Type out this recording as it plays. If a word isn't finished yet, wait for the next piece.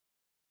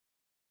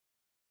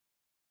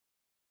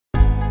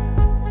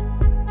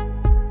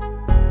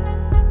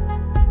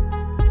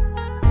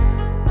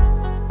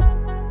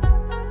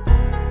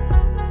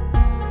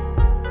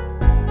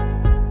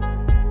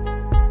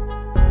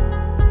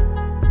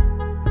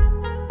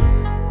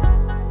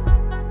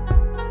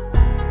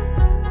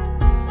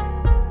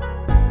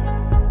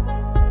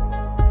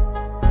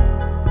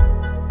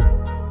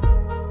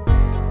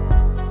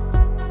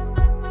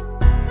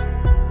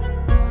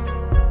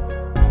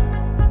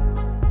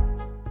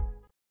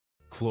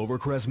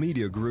Clovercrest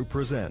Media Group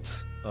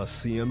presents a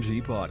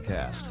CMG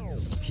podcast.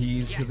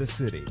 Keys to the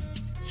City.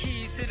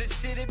 Keys to the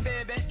city,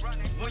 baby.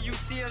 When you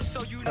see us,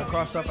 so you know.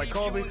 Crossed up by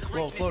Kobe,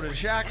 little floater to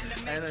Shaq,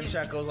 and then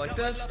Shaq goes like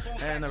this,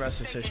 and the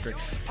rest is history.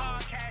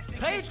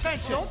 Pay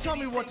attention. Don't tell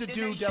me what to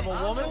do, devil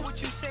woman.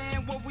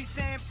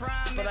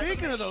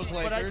 Speaking of those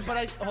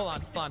Lakers, hold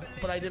on, stun.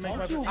 But I didn't make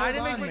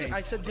my.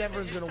 I said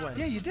Denver's gonna win.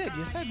 Yeah, you did.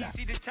 You said that.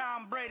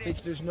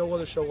 There's no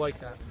other show like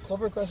that.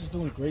 Clovercrest is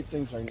doing great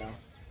things right now.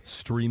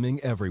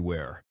 Streaming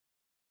everywhere.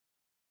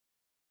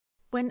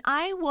 When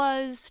I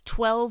was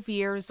 12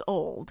 years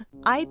old,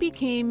 I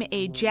became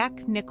a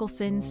Jack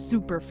Nicholson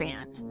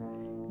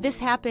superfan. This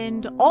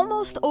happened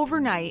almost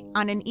overnight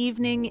on an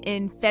evening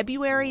in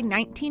February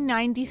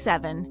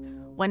 1997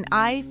 when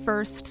I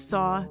first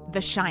saw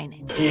The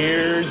Shining.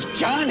 Here's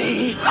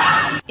Johnny.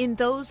 In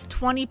those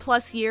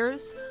 20-plus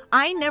years,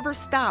 I never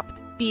stopped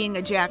being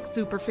a Jack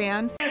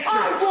superfan.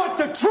 I want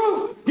the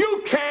truth!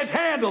 You can't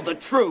handle the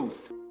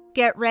truth!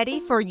 Get ready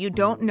for You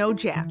Don't Know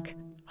Jack,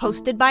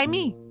 hosted by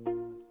me.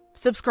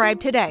 Subscribe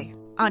today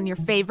on your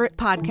favorite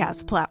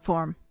podcast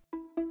platform.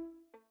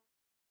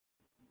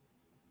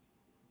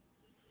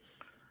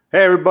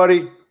 Hey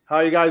everybody,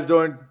 how you guys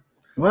doing?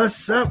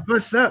 What's up?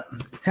 What's up?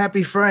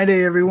 Happy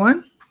Friday,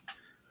 everyone.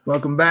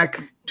 Welcome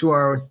back to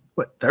our,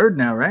 third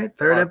now, right?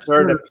 Third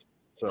episode.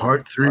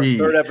 Part 3.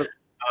 Third episode.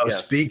 Of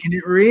Speaking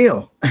It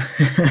Real.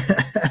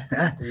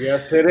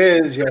 Yes, it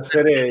is. Yes,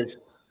 it is.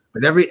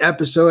 With every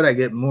episode, I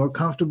get more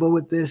comfortable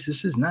with this.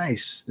 This is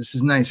nice. It's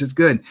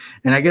good.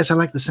 And I guess I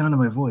like the sound of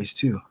my voice,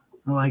 too.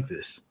 I like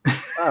this.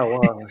 Oh,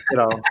 well,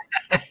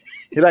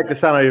 you like the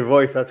sound of your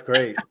voice. That's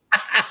great.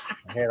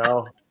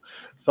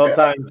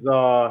 Sometimes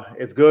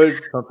it's good.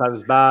 Sometimes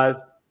it's bad.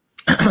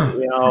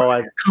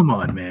 Come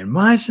on, man.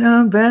 My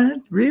sound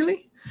bad?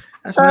 Really?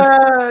 That's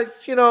all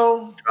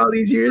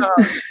these years.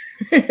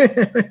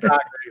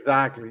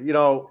 Exactly.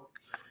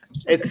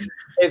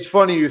 It's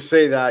funny you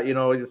say that.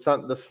 It's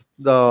not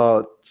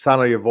the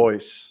sound of your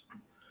voice.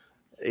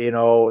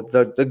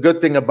 The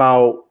good thing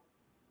about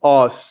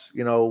us,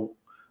 we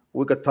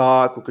could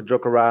talk, we could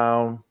joke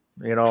around,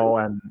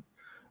 and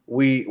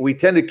we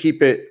tend to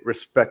keep it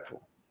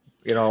respectful.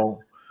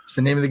 It's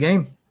the name of the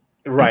game,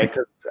 right?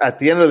 'Cause at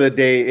the end of the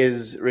day,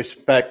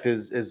 respect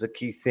is the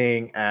key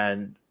thing,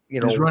 and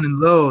it's running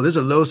low. There's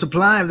a low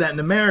supply of that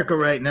in America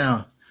right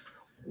now.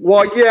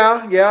 Well,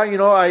 yeah.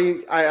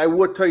 I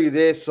would tell you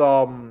this.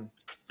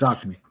 Talk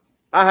to me.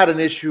 I had an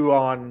issue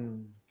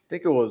on, I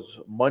think it was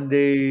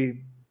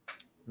Monday,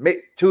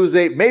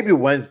 Tuesday, maybe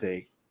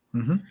Wednesday.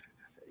 Mm-hmm.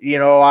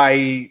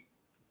 I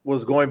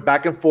was going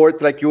back and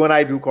forth like you and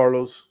I do,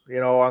 Carlos,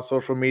 on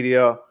social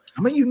media.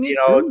 I'm a unique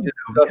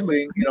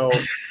discussing,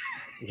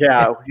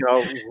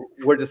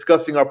 we're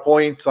discussing our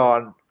points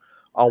on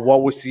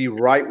what we see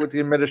right with the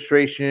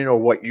administration or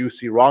what you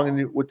see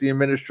wrong with the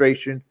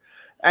administration.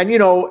 And,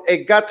 I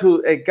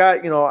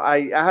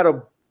had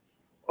a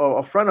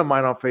friend of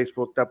mine on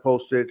Facebook that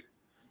posted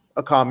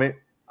a comment.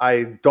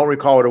 I don't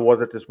recall what it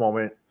was at this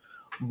moment,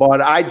 but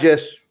I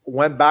just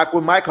went back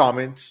with my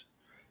comments.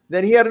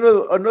 Then he had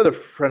another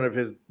friend of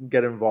his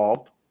get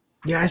involved.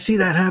 Yeah, I see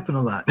that happen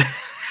a lot.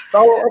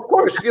 So, of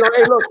course, hey,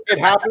 look, it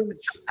happens.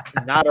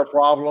 Not a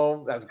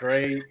problem. That's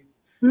great.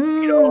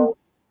 I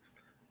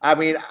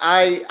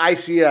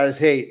see it as,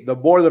 hey, the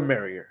more the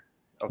merrier.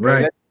 Okay.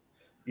 Right.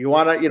 You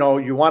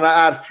wanna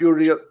add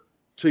fuel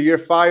to your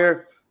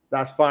fire,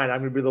 that's fine.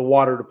 I'm gonna be the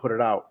water to put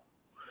it out.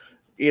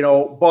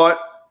 But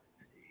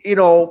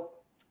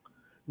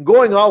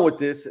going on with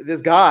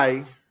this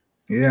guy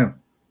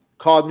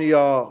called me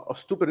a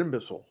stupid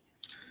imbecile.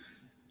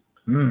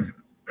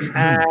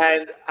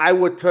 And I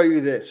would tell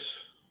you this.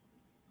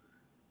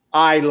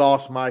 I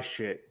lost my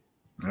shit.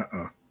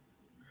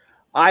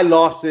 I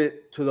lost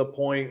it to the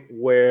point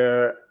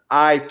where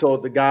I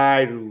told the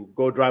guy to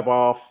go drive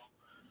off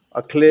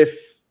a cliff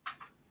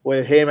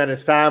with him and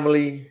his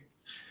family.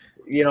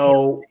 It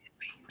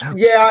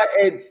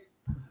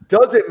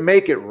doesn't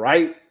make it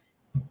right,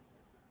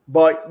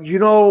 but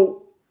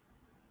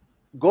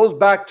goes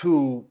back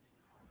to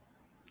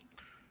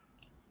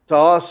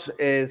us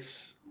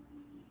is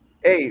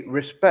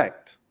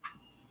respect.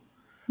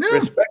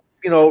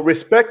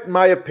 Respect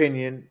my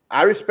opinion.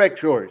 I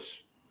respect yours.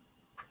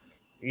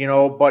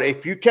 But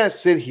if you can't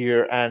sit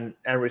here and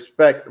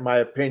respect my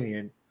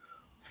opinion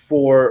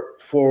for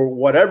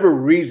whatever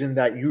reason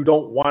that you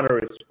don't want to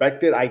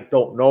respect it, I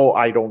don't know.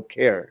 I don't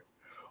care.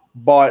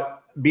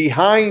 But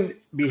behind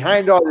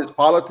all this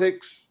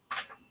politics,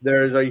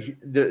 there's a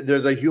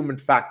human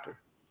factor.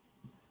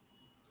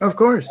 Of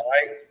course.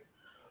 Right?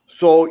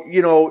 So,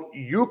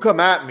 you come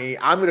at me,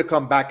 I'm going to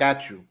come back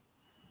at you.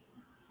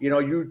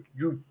 You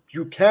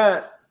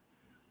can't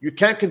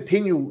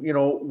continue,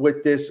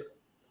 with this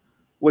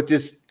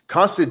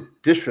constant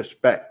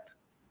disrespect.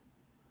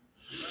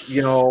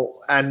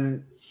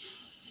 And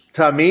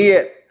to me,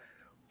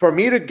 for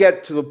me to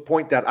get to the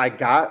point that I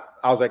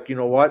was like, you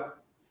know what?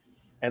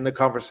 End the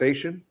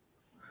conversation.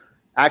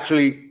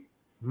 Actually,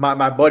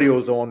 my buddy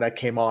was the one that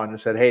came on and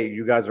said, hey,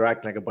 you guys are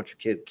acting like a bunch of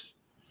kids.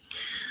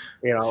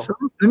 So,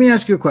 let me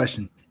ask you a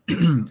question.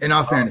 in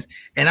all fairness.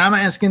 And I'm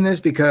asking this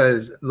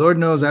because Lord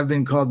knows I've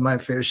been called my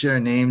fair share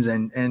of names,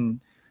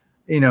 and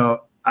you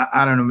know,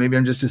 I don't know, maybe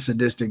I'm just a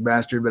sadistic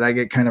bastard, but I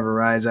get kind of a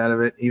rise out of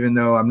it, even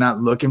though I'm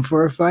not looking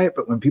for a fight.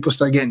 But when people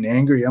start getting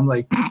angry, I'm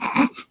like,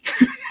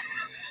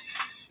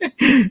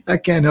 I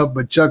can't help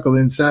but chuckle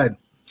inside.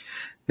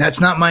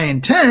 That's not my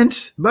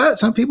intent, but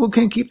some people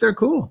can't keep their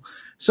cool.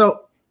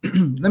 So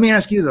let me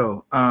ask you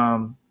though.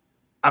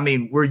 I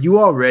mean, were you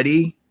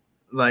already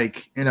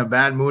like in a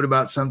bad mood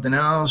about something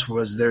else?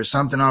 Was there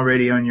something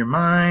already on your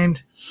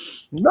mind?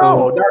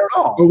 No, not at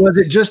all. Or is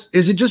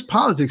it just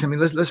politics? I mean,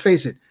 let's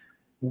face it.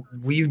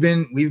 We've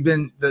been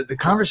the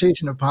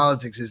conversation of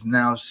politics is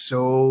now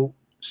so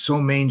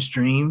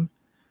mainstream,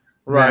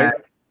 right?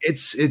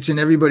 It's in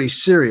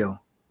everybody's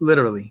cereal,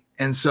 literally.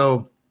 And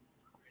so,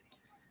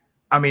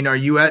 I mean,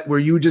 were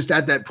you just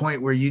at that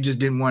point where you just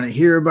didn't want to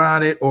hear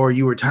about it, or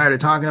you were tired of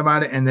talking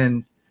about it, and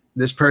then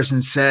this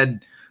person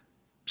said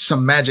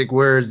some magic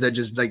words that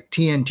just like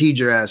TNT'd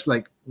your ass?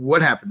 Like,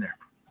 what happened there?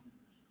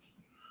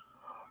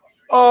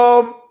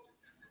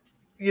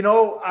 You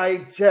know,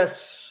 I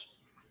just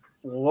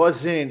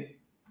wasn't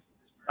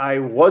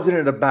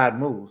in a bad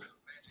mood.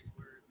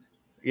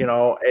 You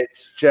know,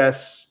 it's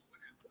just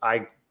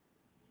I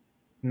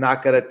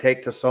not gonna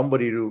take to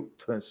somebody to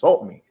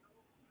insult me.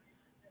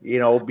 You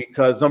know,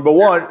 because number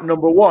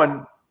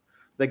one,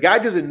 the guy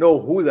doesn't know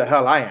who the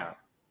hell I am.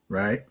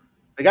 Right.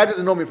 The guy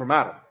doesn't know me from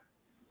Adam.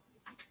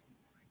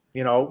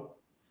 You know?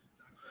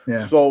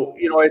 Yeah. So,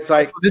 you know, it's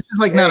like this is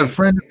like not a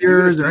friend of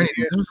yours or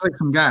anything. This was like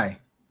some guy.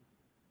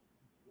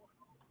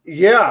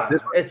 Yeah,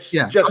 it's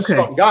just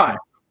some guy.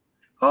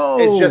 Oh,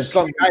 it's just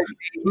some guy.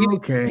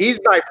 He's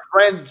my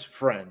friend's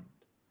friend.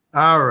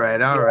 All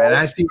right.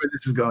 I see where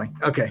this is going.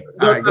 Okay.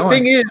 All right. The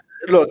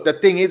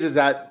thing is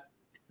that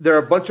there are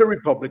a bunch of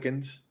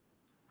Republicans.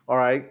 All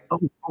right. Oh,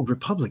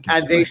 Republicans.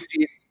 And they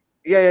see,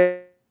 yeah.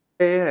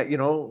 You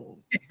know,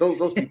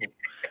 those people.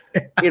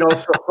 You know,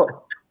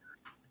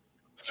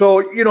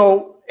 so you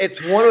know,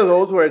 it's one of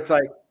those where it's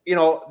like, you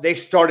know, they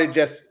started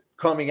just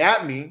coming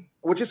at me,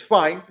 which is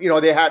fine. You know,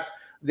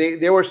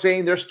 they were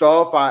saying their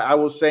stuff. I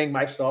was saying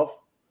my stuff,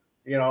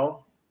 you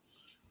know.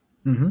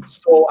 Mm-hmm.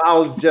 So I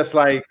was just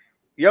like,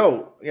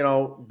 yo, you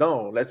know,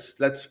 no,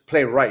 let's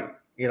play right,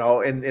 you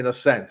know, in a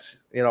sense,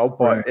 you know,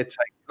 but right. It's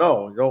like,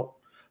 no,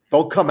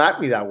 don't come at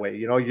me that way.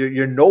 You know,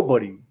 you're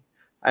nobody.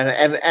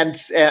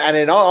 And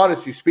in all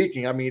honesty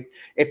speaking, I mean,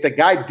 if the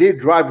guy did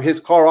drive his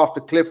car off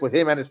the cliff with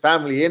him and his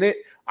family in it,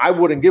 I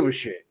wouldn't give a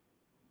shit.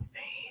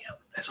 Damn,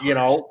 that's you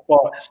know,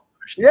 but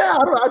yeah,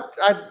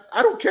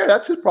 I don't care.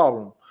 That's his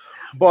problem.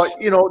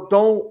 But you know,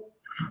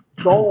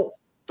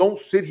 don't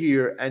sit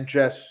here and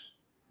just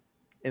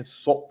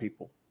insult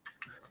people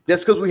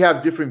just because we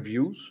have different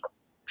views.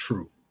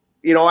 True.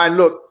 You know, and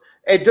look,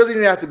 it doesn't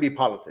even have to be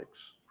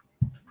politics.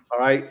 All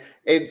right,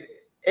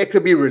 it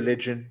could be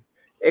religion,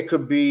 it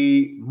could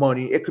be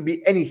money, it could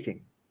be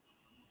anything.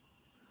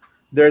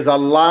 There's a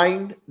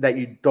line that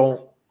you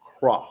don't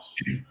cross,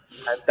 and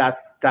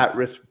that's that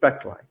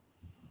respect line.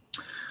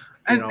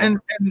 And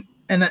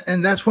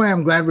that's why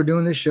I'm glad we're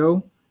doing this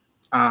show.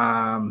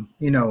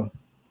 You know,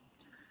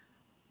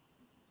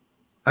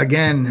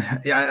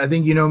 again, I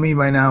think you know me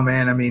by now,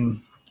 man. I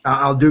mean,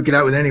 I'll duke it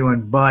out with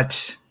anyone,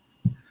 but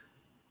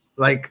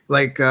like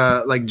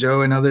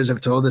Joe and others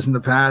have told us in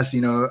the past, you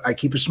know, I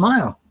keep a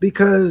smile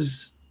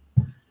because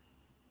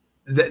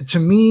to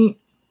me,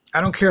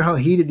 I don't care how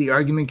heated the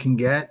argument can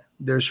get.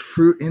 There's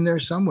fruit in there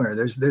somewhere.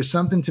 There's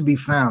something to be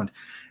found.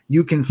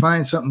 You can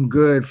find something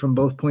good from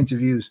both points of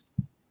views.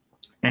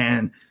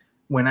 And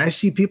when I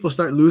see people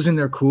start losing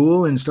their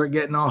cool and start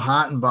getting all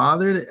hot and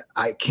bothered,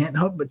 I can't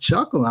help but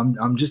chuckle.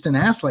 I'm just an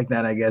ass like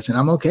that, I guess, and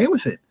I'm okay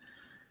with it.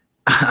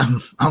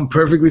 I'm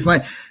perfectly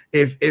fine.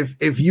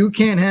 If you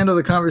can't handle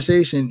the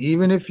conversation,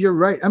 even if you're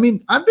right, I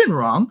mean, I've been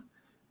wrong,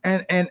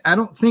 and I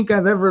don't think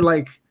I've ever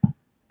like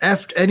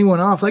effed anyone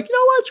off. Like, you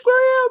know what, screw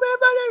you,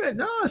 man.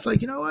 No, it's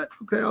like, you know what?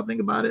 Okay, I'll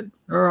think about it,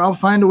 or I'll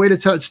find a way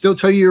to still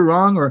tell you you're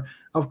wrong, or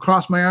I'll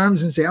cross my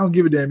arms and say I don't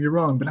give a damn, you're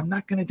wrong, but I'm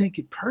not gonna take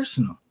it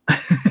personal.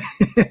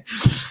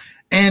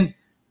 And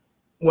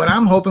what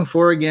I'm hoping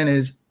for again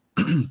is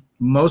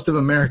most of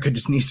America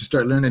just needs to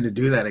start learning to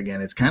do that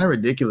again. It's kind of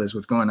ridiculous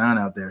what's going on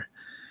out there.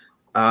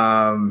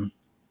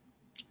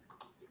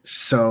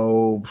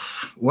 So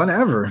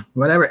whatever.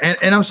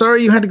 And I'm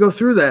sorry you had to go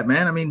through that,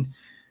 man. I mean,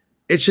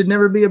 it should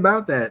never be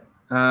about that.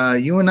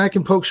 You and I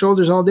can poke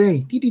shoulders all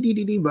day,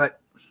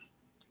 but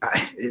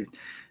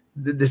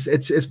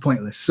it's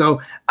pointless.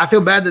 So I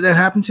feel bad that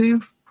happened to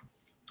you.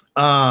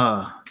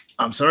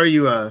 I'm sorry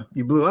you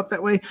blew up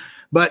that way,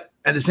 but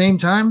at the same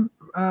time,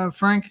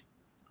 Frank,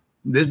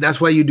 that's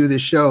why you do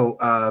this show.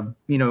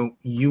 You know,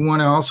 you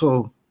want to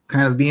also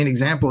kind of be an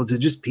example to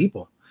just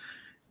people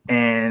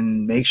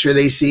and make sure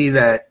they see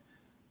that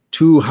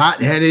two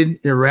hot-headed,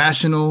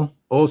 irrational,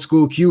 old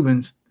school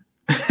Cubans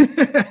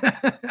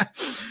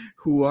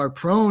who are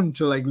prone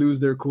to like lose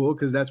their cool,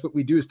 because that's what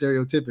we do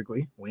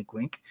stereotypically, wink,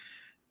 wink.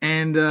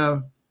 And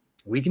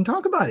we can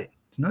talk about it.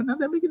 It's not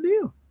that big a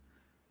deal.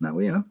 Not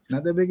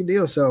that big a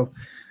deal. So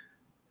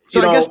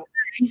I guess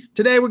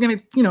Today we're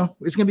gonna,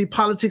 it's gonna be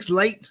politics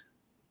light.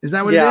 Is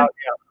that what Yeah,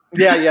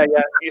 it yeah.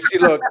 You see,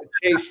 look,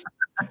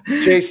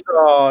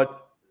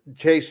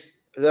 Chase.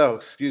 No,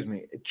 excuse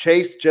me.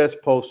 Chase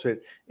just posted.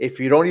 If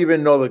you don't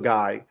even know the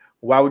guy,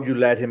 why would you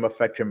let him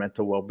affect your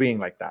mental well-being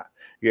like that?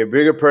 You're a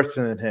bigger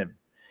person than him.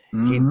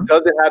 He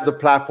doesn't have the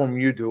platform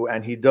you do,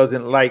 and he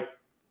doesn't like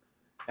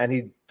that.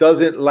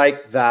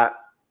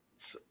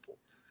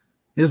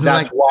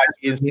 That's why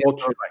he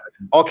insults you.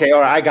 Okay,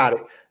 all right, I got it.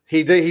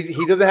 He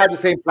doesn't have the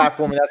same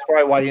platform, and that's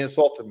probably why he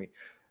insulted me.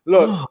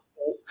 Look,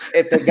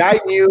 if the guy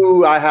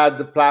knew I had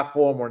the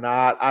platform or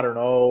not, I don't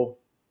know.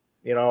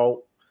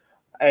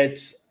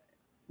 It's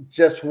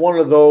just one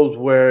of those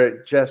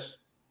where just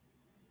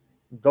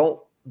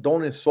don't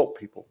insult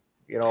people.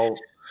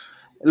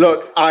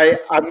 Look,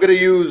 I'm gonna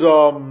use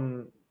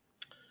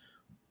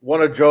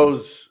one of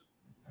Joe's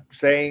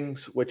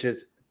sayings, which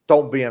is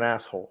 "Don't be an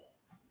asshole."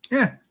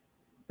 Yeah.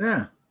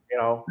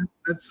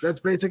 That's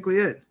basically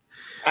it.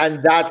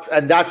 And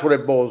that's what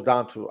it boils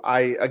down to.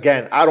 I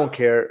don't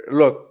care.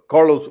 Look,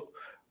 Carlos,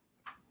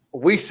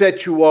 we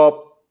set you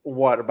up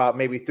about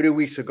maybe 3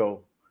 weeks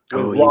ago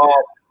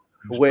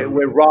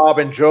with Rob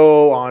and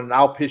Joe on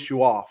 "I'll Piss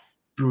You Off."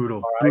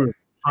 Brutal, brutal,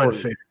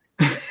 unfair.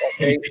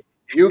 Okay,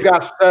 you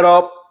got set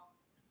up.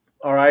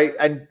 All right,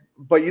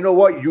 but you know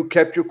what? You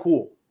kept your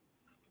cool.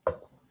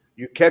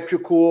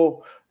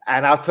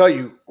 And I'll tell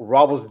you,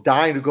 Rob was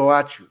dying to go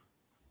at you,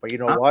 but you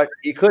know what?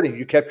 He couldn't.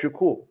 You kept your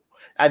cool,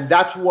 and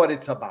that's what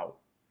it's about.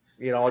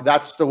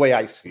 That's the way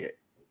I see it.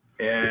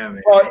 Yeah,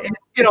 man. But,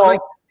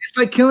 it's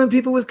like killing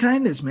people with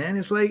kindness, man.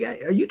 It's like,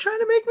 are you trying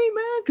to make me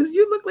mad? Because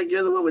you look like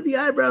you're the one with the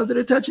eyebrows that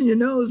are touching your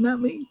nose, not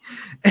me.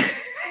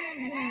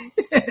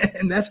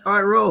 And that's how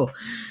I roll.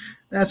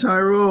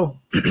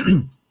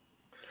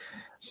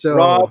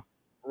 So,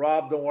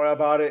 Rob, don't worry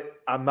about it.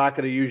 I'm not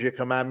going to use your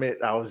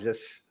commandment. I was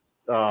just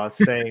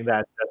saying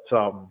that's as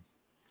a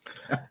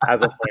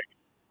friend.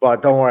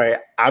 But don't worry,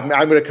 I'm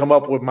going to come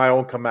up with my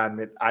own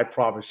commandment. I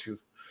promise you.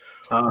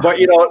 But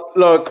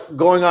look,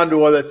 going on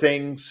to other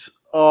things.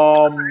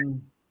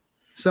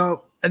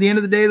 So at the end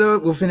of the day, though,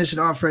 we'll finish it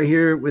off right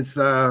here with.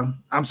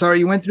 I'm sorry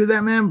you went through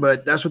that, man,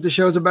 but that's what the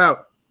show's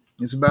about.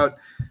 It's about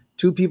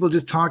two people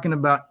just talking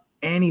about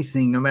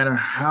anything, no matter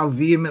how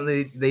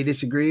vehemently they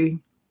disagree.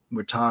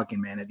 We're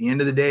talking, man. At the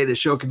end of the day, the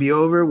show could be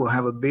over. We'll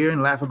have a beer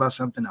and laugh about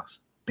something else.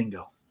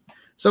 Bingo.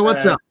 So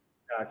what's up?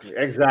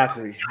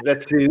 Exactly.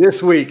 Let's see.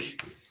 This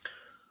week,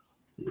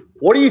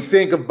 what do you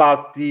think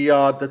about the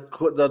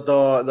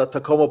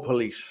Tacoma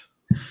police?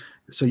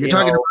 So you're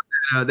talking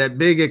about that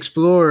big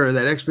explorer,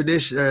 that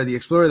expedition, the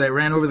explorer that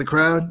ran over the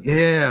crowd?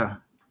 Yeah.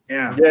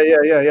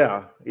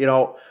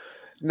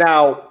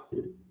 Now,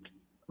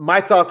 my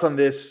thoughts on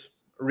this,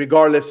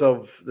 regardless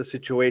of the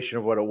situation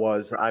of what it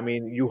was, I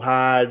mean, you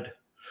had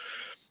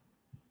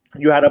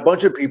a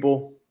bunch of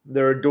people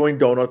that were doing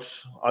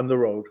donuts on the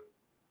road,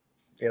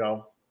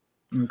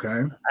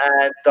 Okay.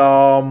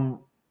 And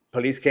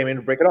police came in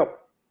to break it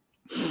up.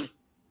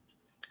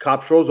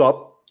 Cop shows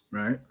up.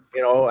 Right.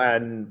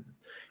 And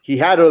he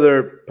had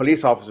other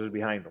police officers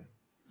behind him.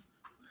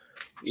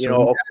 He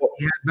had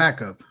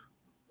backup.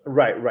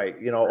 Right.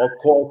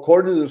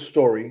 According to the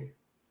story,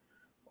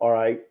 all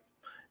right,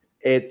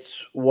 it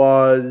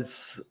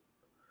was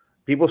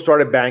people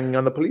started banging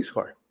on the police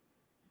car,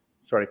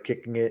 started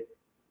kicking it,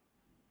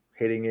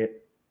 hitting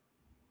it.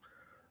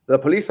 The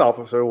police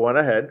officer went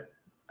ahead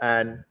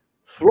and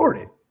floored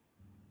it.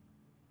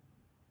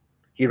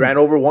 He ran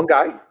over one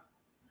guy.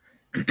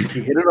 He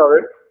hit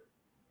another.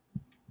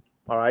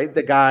 All right.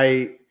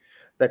 The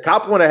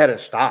cop went ahead and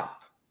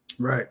stopped.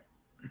 Right.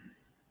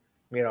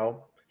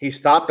 He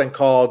stopped and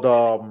called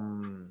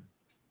the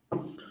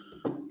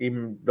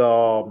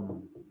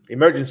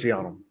emergency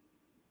on him.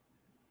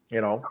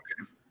 Okay.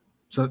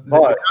 So the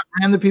cop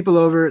ran the people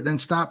over, then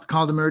stopped,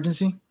 called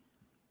emergency?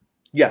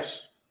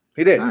 Yes,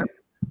 he did. Right.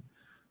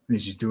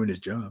 He's just doing his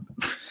job.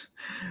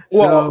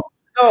 Well,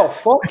 no,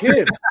 fuck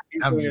him.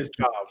 He's doing his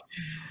job.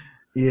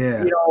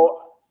 Yeah.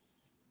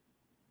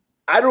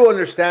 I don't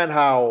understand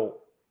how,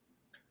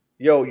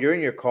 you're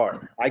in your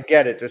car. I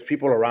get it. There's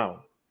people around.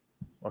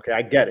 Okay,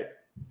 I get it.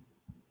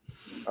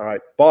 All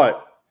right.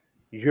 But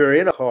you're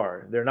in a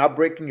car. They're not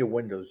breaking your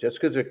windows. Just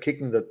because they're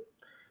kicking the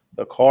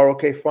car,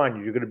 okay, fine.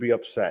 You're going to be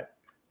upset.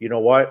 You know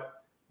what?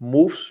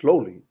 Move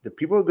slowly. The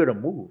people are going to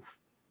move.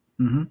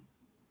 Mm-hmm.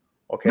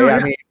 Okay. No, yeah.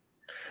 I mean,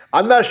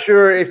 I'm not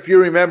sure if you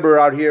remember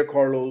out here,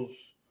 Carlos.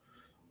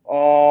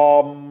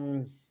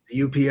 The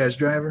UPS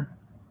driver?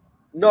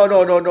 No.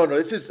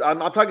 This is I'm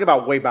talking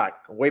about way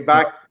back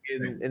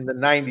in the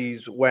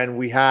 90s when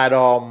we had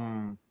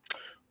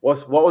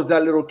what was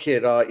that little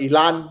kid?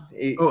 Elian.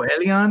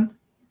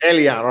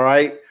 Elian, all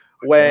right.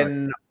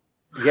 When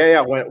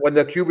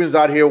the Cubans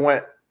out here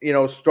went,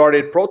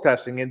 started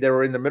protesting and they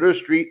were in the middle of the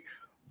street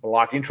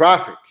blocking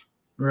traffic.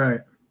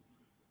 Right.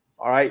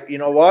 All right. You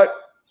know what?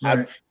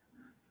 Right.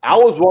 I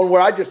was one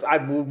where I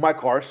moved my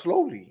car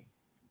slowly.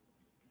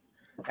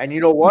 And you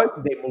know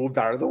what? They moved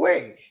out of the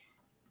way.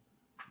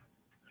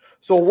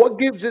 So what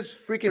gives this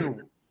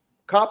freaking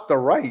cop the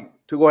right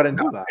to go ahead and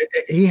do that.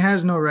 He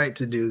has no right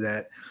to do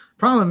that.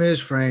 Problem is,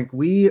 Frank,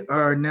 we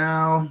are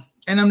now,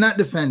 and I'm not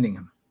defending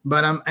him,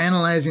 but I'm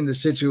analyzing the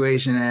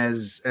situation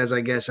as I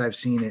guess I've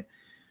seen it.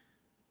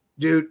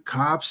 Dude,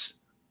 cops.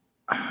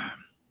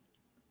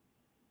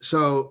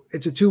 So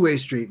it's a two-way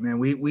street, man.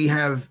 We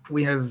have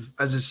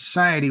as a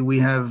society, we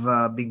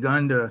have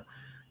begun to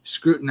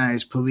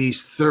scrutinize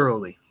police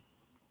thoroughly.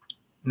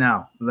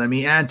 Now, let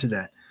me add to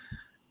that.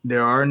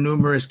 There are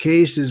numerous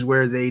cases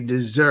where they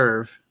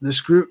deserve the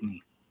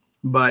scrutiny,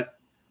 but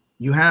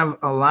you have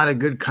a lot of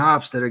good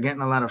cops that are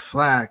getting a lot of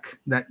flack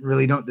that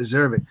really don't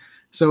deserve it.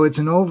 So it's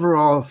an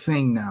overall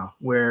thing now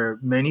where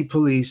many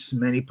police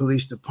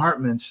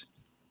departments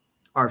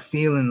are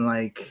feeling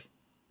like,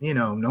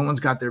 no one's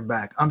got their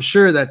back. I'm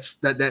sure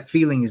that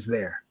feeling is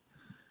there.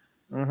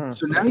 Mm-hmm.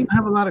 So now you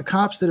have a lot of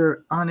cops that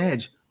are on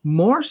edge,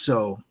 more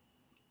so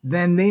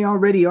than they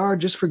already are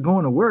just for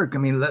going to work. I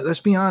mean, let's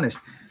be honest.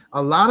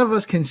 A lot of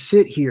us can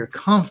sit here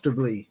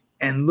comfortably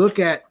and look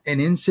at an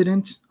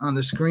incident on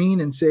the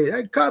screen and say,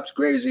 that cop's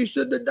crazy,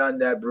 shouldn't have done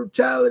that,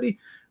 brutality.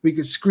 We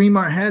could scream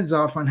our heads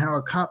off on how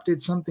a cop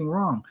did something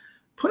wrong.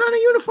 Put on a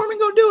uniform and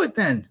go do it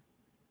then.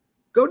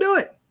 Go do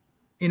it.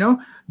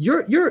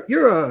 You're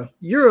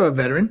a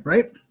veteran,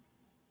 right?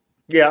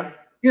 Yeah.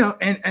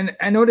 And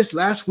I noticed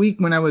last week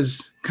when I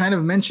was kind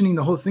of mentioning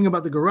the whole thing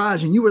about the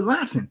garage and you were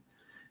laughing.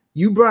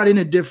 You brought in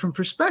a different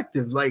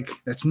perspective, like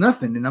that's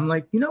nothing. And I'm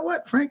like, you know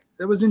what, Frank,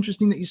 that was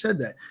interesting that you said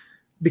that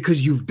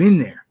because you've been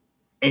there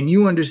and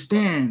you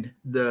understand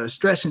the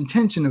stress and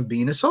tension of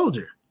being a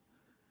soldier.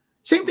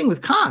 Same thing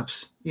with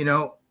cops. I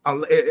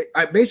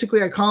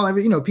call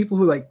people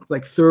who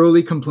like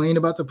thoroughly complain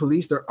about the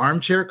police, they're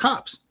armchair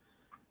cops.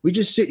 We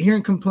just sit here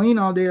and complain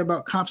all day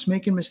about cops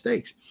making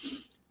mistakes.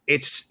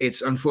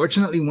 It's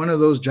unfortunately one of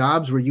those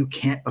jobs where you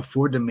can't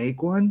afford to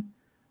make one,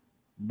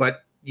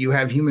 but you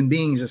have human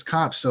beings as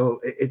cops, so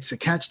it's a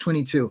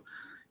catch-22.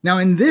 Now,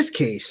 in this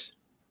case,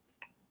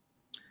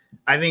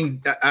 I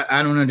think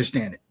I don't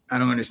understand it. I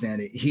don't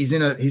understand it. He's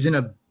in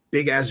a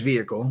big-ass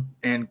vehicle,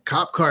 and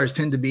cop cars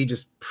tend to be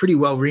just pretty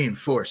well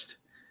reinforced.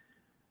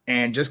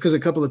 And just because a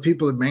couple of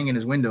people are banging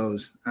his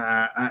windows,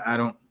 I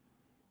don't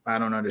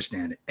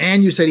understand it.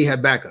 And you said he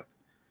had backup.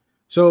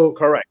 So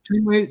correct.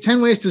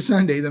 10 ways to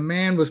Sunday, the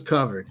man was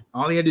covered.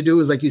 All he had to do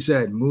was, like you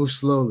said, move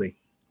slowly.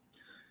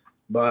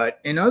 But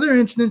in other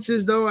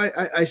instances, though,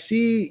 I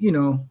see,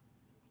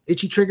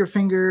 itchy trigger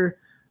finger.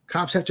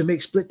 Cops have to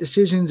make split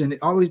decisions, and it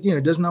always,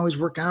 doesn't always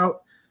work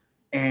out.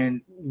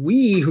 And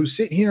we who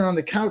sit here on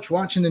the couch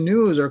watching the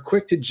news are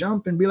quick to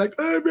jump and be like,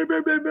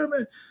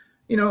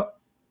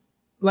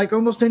 like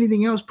almost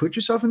anything else, put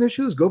yourself in their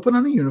shoes. Go put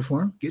on a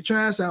uniform. Get your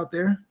ass out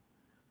there.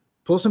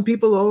 Pull some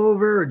people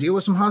over or deal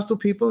with some hostile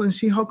people and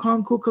see how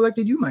calm, cool,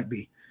 collected you might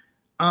be.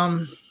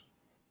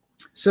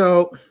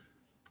 So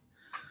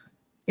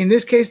in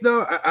this case,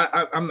 though,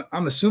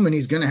 I'm assuming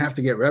he's going to have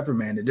to get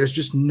reprimanded. There's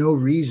just no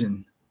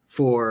reason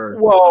for.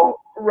 Well,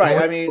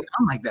 right. I mean,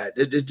 like that.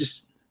 It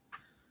just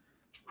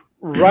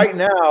right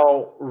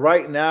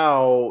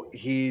now,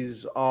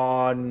 he's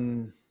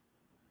on.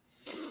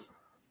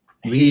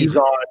 Leave.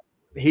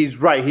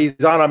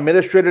 He's on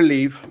administrative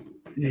leave.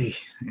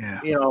 Yeah.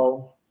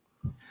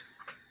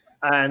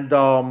 And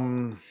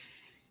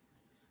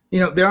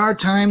there are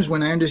times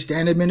when I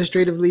understand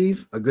administrative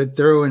leave. A good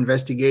thorough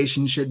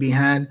investigation should be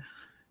had.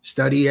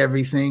 Study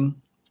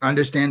everything,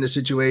 understand the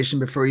situation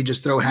before you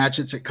just throw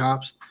hatchets at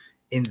cops.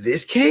 In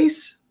this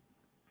case,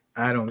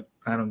 I don't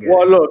get it.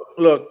 Well,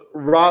 look,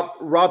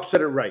 Rob said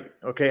it right.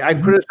 Okay, I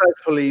criticize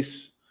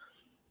police.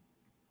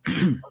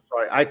 I'm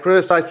sorry, I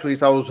criticize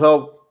police. I was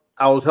held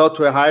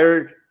to a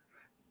higher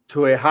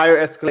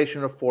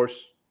escalation of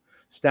force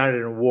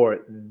standard in war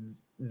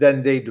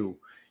than they do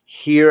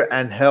here,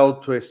 and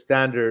held to a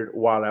standard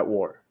while at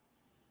war.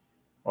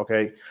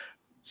 Okay,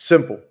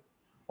 simple.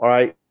 All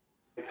right.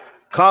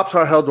 Cops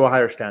are held to a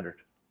higher standard.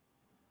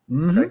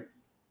 Mm-hmm. Okay?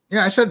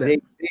 Yeah, I said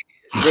that.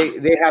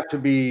 They have to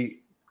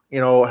be,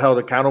 held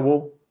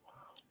accountable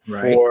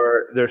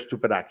for their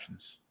stupid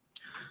actions.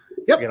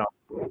 Yep.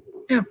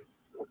 Yeah.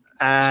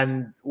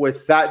 And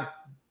with that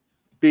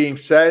being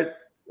said,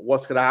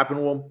 what's going to happen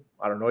to them?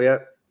 I don't know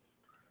yet.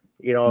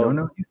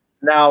 No.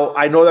 Now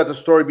I know that the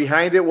story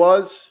behind it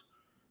was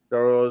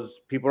there was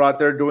people out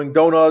there doing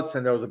donuts,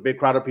 and there was a big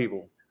crowd of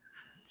people.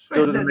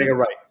 Still doesn't make it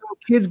right.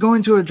 Kids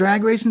going to a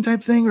drag racing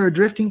type thing or a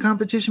drifting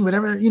competition,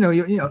 whatever,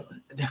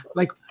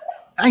 like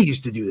I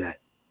used to do that.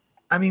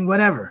 I mean,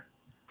 whatever.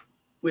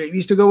 We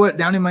used to go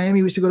down in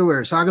Miami. We used to go to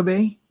where? Saga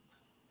Bay,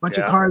 bunch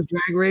of cars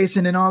drag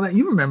racing and all that.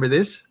 You remember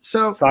this?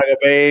 So Saga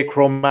Bay,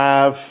 Chrome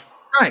Ave.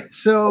 Right.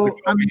 So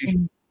I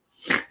mean,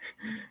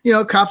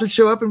 cops would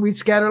show up and we'd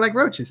scatter like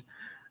roaches.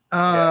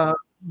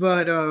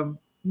 But no,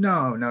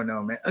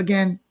 man.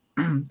 Again,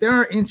 there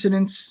are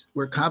incidents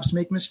where cops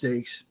make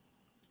mistakes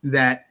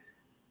that.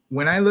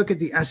 When I look at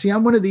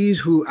I'm one of these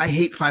who I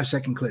hate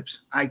 5-second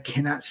clips. I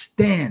cannot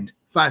stand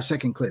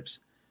 5-second clips.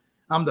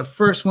 I'm the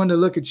first one to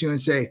look at you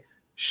and say,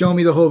 show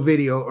me the whole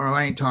video or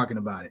I ain't talking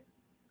about it.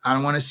 I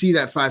don't want to see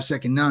that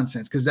 5-second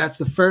nonsense because that's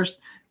the first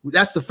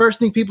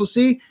thing people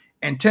see.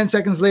 And 10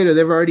 seconds later,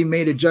 they've already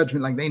made a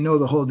judgment like they know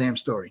the whole damn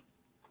story.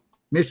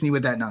 Miss me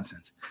with that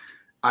nonsense.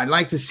 I'd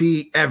like to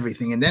see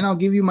everything, and then I'll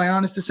give you my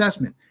honest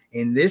assessment.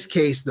 In this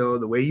case, though,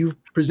 the way you've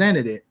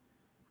presented it,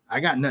 I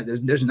got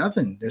there's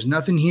nothing. There's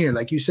nothing here.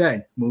 Like you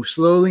said, move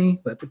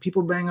slowly, let the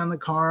people bang on the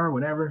car,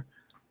 whatever.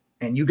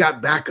 And you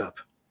got backup.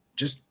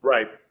 Just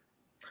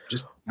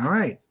all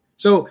right.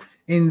 So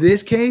in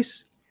this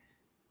case,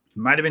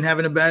 might have been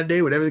having a bad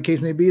day, whatever the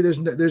case may be. There's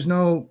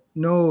no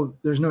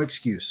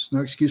excuse.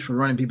 No excuse for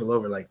running people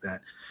over like that.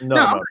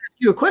 Now, I'm gonna ask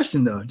you a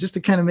question though, just to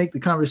kind of make the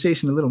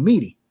conversation a little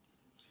meaty.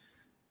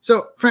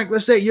 So, Frank,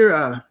 let's say you're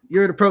at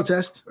a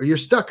protest, or you're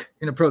stuck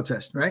in a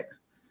protest, right?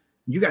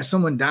 You got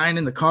someone dying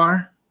in the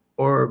car,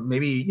 or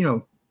maybe,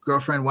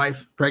 girlfriend,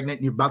 wife, pregnant,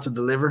 and you're about to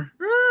deliver,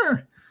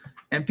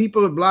 and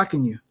people are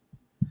blocking you.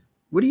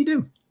 What do you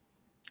do?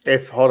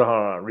 Hold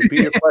on. Repeat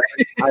your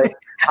question.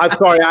 I'm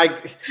sorry.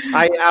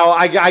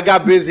 I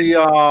got busy.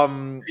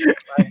 I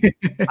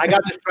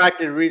got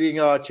distracted reading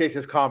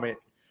Chase's comment.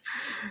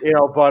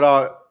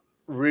 But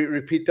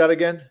repeat that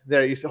again.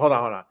 There. You hold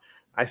on.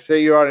 I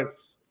say you're on.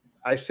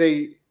 I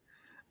say.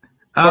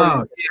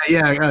 Oh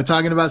yeah.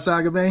 Talking about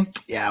Saga Bay.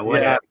 Yeah.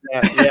 Whatever.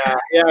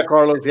 Yeah,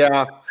 Carlos.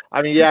 Yeah.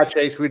 I mean, yeah,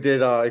 Chase. We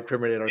did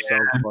incriminate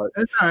ourselves, but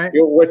that's all right.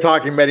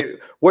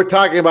 We're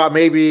talking about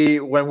maybe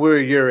when we were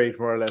your age,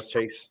 more or less,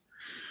 Chase.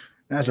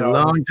 That's a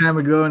long time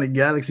ago in a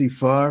galaxy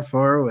far,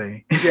 far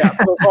away. Yeah.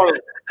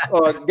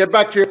 So, get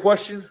back to your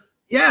question.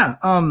 Yeah.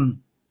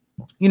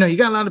 You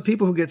got a lot of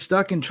people who get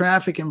stuck in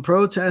traffic and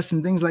protests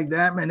and things like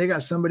that, man. They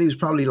got somebody who's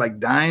probably like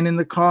dying in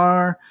the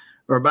car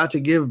or about to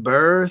give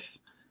birth.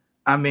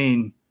 I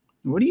mean,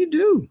 what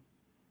do?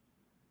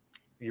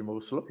 You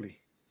move slowly.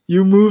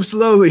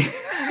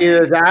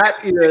 Either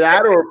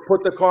that or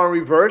put the car in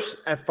reverse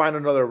and find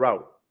another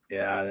route.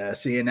 Yeah,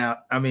 see, now,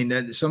 I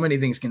mean, so many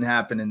things can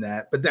happen in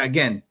that. But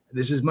again,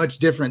 this is much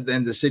different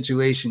than the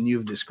situation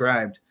you've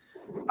described.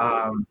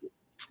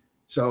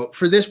 So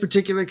for this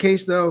particular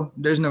case, though,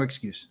 there's no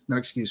excuse. No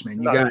excuse,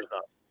 man.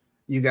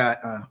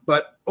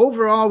 But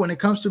overall, when it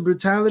comes to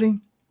brutality,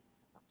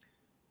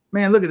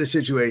 man, look at the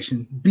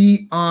situation.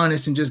 Be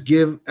honest and just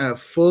give a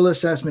full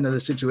assessment of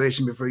the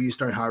situation before you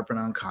start harping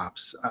on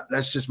cops.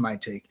 That's just my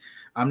take.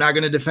 I'm not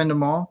going to defend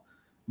them all.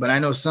 But I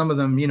know some of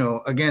them,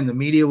 again, the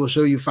media will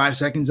show you 5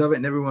 seconds of it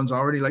and everyone's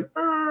already like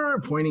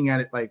pointing at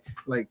it like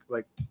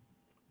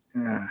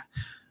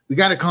we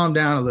got to calm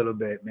down a little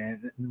bit,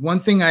 man. One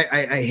thing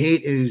I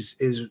hate is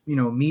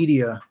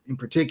media in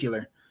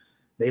particular.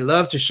 They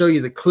love to show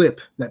you the clip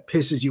that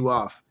pisses you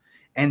off.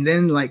 And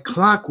then like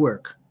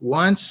clockwork,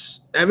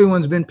 once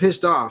everyone's been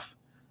pissed off,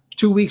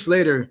 2 weeks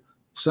later,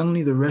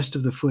 suddenly the rest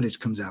of the footage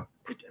comes out.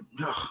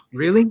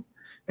 Really?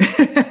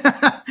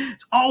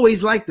 It's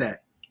always like that.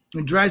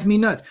 It drives me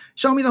nuts.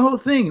 Show me the whole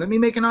thing. Let me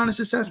make an honest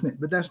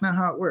assessment. But that's not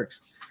how it works.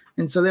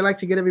 And so they like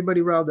to get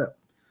everybody riled up.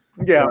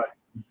 Yeah.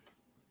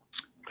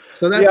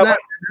 So that's that.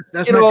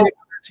 That's my take.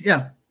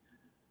 Yeah.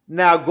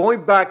 Now,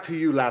 going back to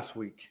you last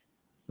week,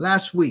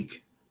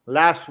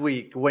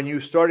 when you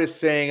started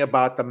saying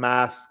about the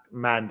mask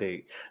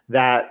mandate,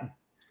 that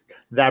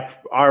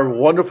our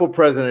wonderful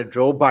president,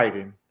 Joe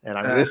Biden, and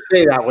I'm going to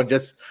say that one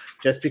just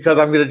because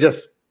I'm going to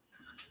just,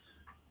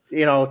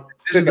 this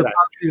is the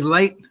policy's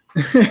light.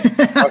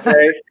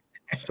 Okay,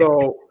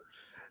 so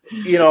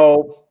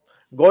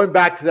going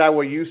back to that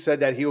where you said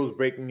that he was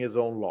breaking his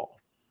own law.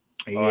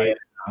 Yeah. Right?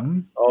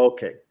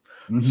 Okay.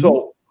 Mm-hmm.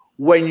 So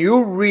when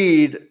you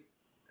read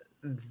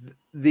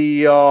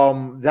the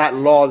that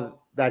law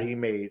that he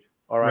made,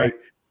 all right,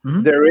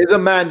 mm-hmm. There is a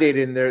mandate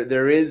in there.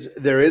 There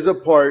is a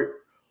part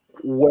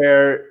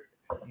where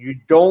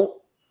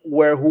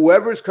where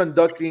whoever's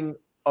conducting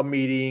a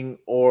meeting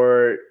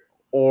or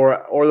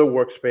the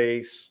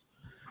workspace,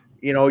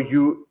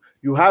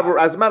 you have,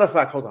 as a matter of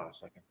fact, hold on a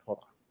second. Hold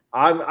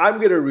on. I'm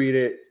going to read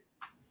it.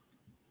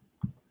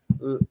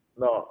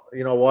 No,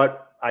 you know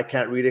what? I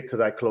can't read it because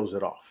I closed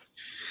it off.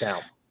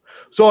 Damn.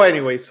 So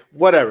anyways,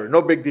 whatever.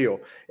 No big deal.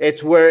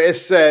 It's where it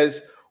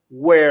says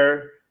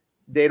where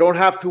they don't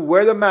have to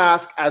wear the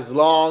mask as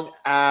long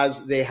as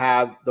they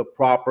have the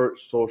proper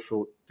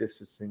social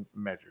distancing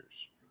measures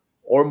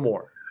or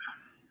more.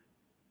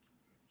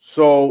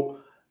 So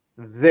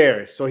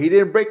he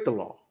didn't break the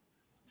law.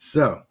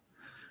 So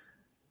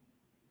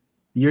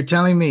you're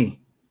telling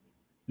me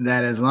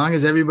that as long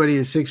as everybody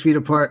is 6 feet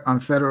apart on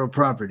federal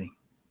property,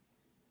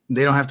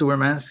 they don't have to wear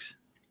masks?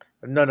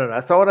 No,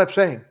 that's not what I'm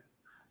saying.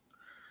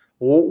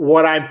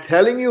 What I'm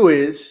telling you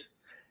is,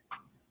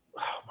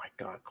 oh my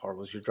God,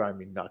 Carlos, you're driving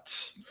me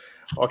nuts.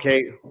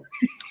 Okay.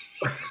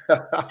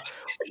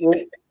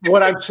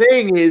 What I'm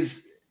saying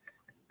is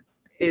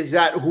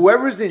that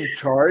whoever's in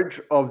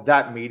charge of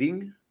that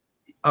meeting.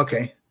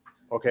 Okay.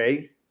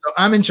 So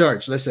I'm in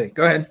charge. Let's say,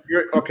 go ahead.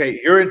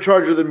 You're in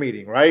charge of the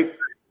meeting, right?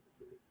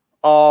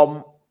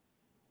 You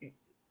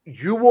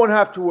won't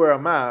have to wear a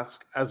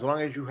mask as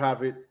long as you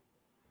have it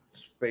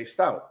spaced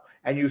out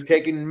and you've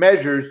taken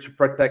measures to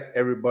protect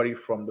everybody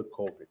from the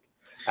COVID.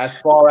 As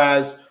far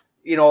as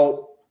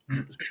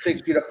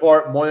 6 feet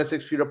apart, more than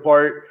 6 feet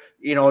apart,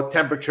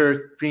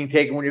 temperatures being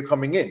taken when you're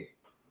coming in.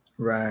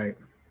 Right.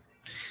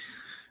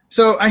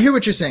 So I hear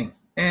what you're saying,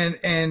 and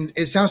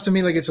it sounds to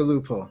me like it's a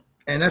loophole,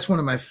 and that's one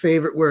of my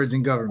favorite words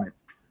in government.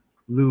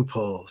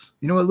 Loopholes.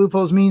 You know what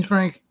loopholes means,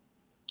 Frank?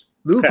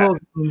 Loopholes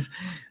means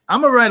I'm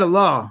gonna write a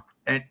law,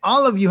 and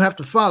all of you have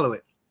to follow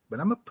it.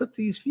 But I'm gonna put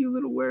these few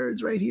little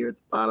words right here at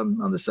the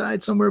bottom on the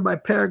side, somewhere by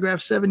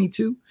paragraph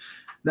 72,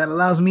 that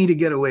allows me to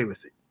get away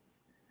with it.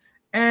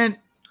 And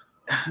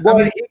But, I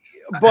mean,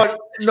 but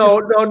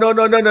no,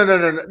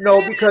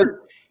 because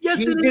Yes,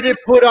 he it is. didn't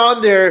put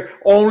on there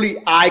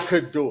only I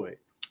could do it.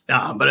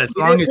 no, but as He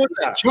long didn't as put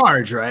you're in that.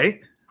 charge,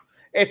 right?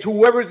 It's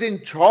whoever's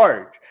in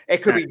charge.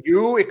 It could be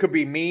you. It could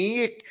be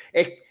me.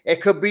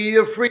 It could be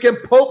the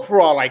freaking Pope for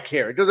all I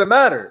care. It doesn't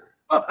matter.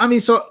 Well, I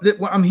mean, so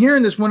I'm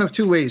hearing this one of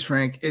two ways,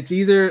 Frank. It's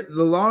either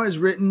the law is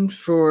written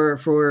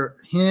for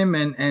him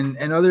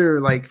and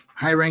other like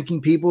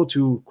high-ranking people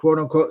to quote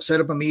unquote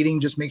set up a meeting,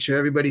 just make sure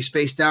everybody's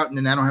spaced out, and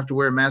then I don't have to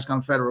wear a mask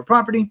on federal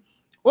property.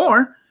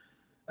 Or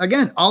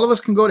again, all of us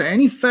can go to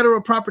any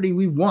federal property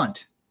we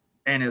want,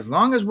 and as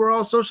long as we're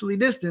all socially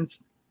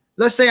distanced,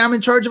 let's say I'm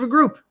in charge of a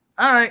group.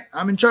 All right,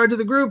 I'm in charge of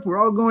the group. We're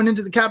all going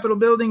into the Capitol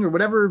building or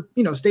whatever,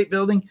 state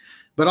building,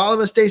 but all of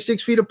us stay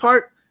 6 feet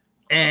apart.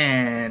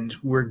 And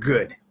we're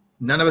good.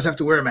 None of us have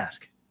to wear a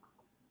mask.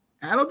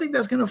 I don't think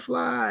that's going to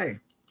fly.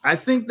 I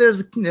think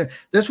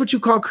that's what you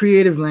call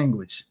creative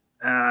language.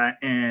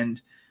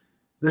 And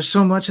there's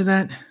so much of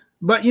that.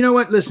 But you know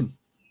what? Listen,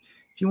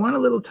 if you want a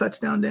little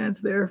touchdown dance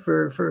there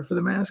for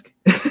the mask,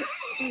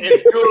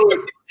 It's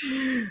good.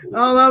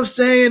 all I'm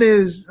saying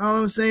is,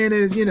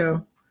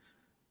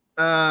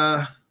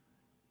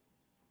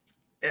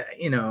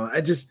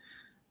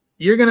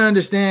 you're going to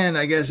understand,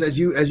 I guess, as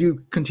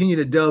you continue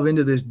to delve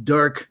into this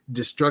dark,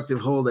 destructive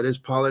hole that is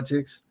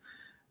politics,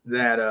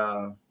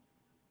 that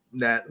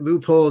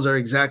loopholes are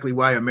exactly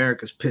why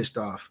America's pissed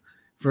off.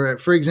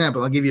 For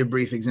example, I'll give you a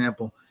brief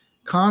example.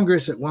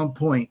 Congress at one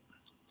point,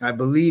 I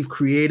believe,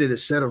 created a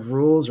set of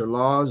rules or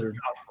laws or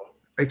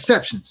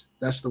exceptions,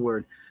 that's the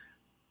word,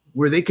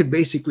 where they could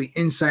basically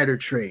insider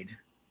trade.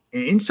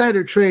 And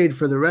insider trade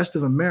for the rest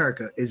of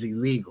America is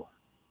illegal.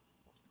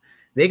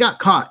 They got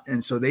caught,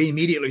 and so they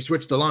immediately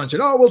switched the law and said,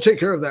 "Oh, we'll take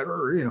care of that."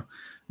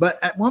 But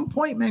at one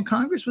point, man,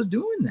 Congress was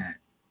doing that,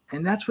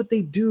 and that's what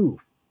they do,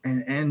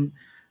 and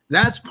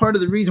that's part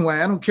of the reason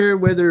why I don't care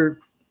whether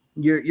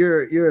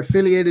you're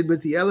affiliated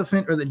with the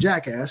elephant or the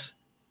jackass.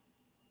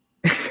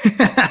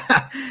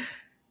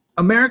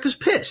 America's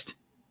pissed.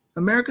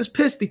 America's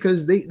pissed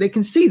because they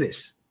can see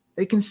this.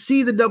 They can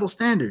see the double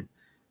standard,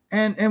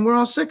 and we're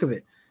all sick of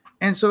it.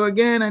 And so,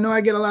 again, I know I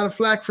get a lot of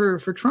flack for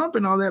Trump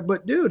and all that,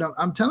 but, dude,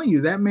 I'm telling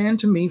you, that man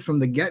to me from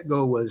the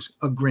get-go was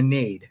a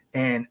grenade,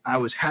 and I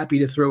was happy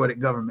to throw it at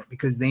government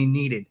because they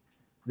needed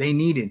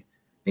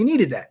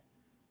that.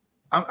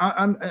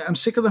 I'm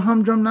sick of the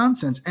humdrum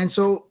nonsense. And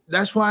so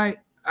that's why,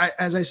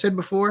 as I said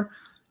before,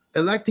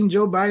 electing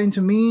Joe Biden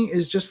to me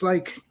is just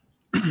like,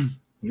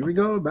 here we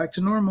go, back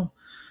to normal.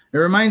 It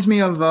reminds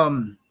me of,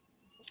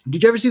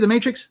 did you ever see The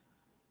Matrix?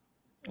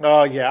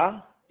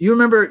 Yeah. You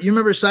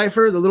remember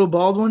Cypher, the little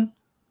bald one?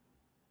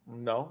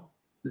 No.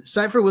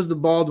 Cypher was the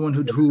bald one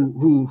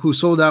who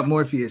sold out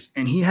Morpheus,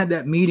 and he had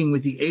that meeting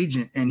with the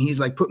agent, and he's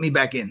like, "Put me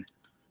back in,"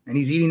 and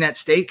he's eating that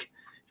steak.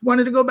 He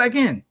wanted to go back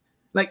in.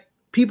 Like,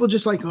 people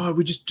just like, "Oh,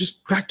 we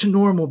just back to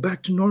normal,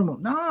 back to normal."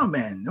 No,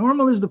 man,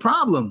 normal is the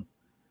problem.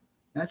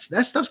 That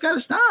stuff's got to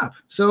stop.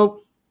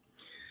 So,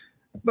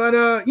 but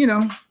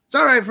it's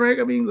all right, Frank.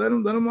 I mean, let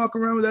him walk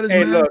around without his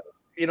mask. Look,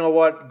 you know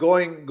what?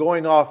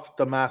 Going off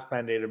the mask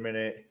mandate a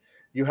minute.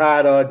 You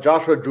had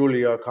Joshua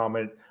Julia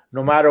comment.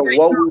 No matter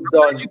what we've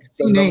done, I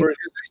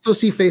still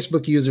see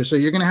Facebook users, so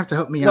you're gonna have to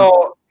help me out.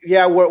 No,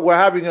 yeah, we're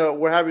having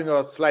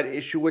a slight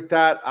issue with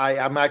that.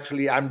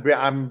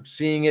 I'm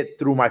seeing it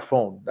through my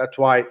phone. That's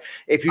why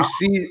if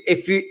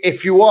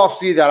you all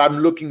see that I'm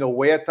looking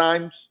away at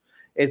times,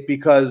 it's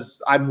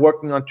because I'm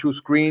working on two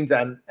screens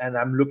and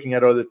I'm looking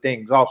at other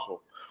things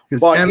also.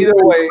 But either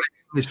way,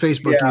 is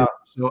Facebook user.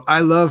 So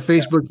I love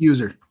Facebook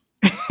user.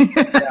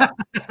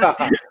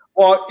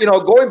 Well,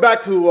 going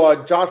back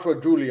to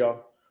Joshua Julia,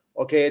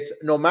 okay, it's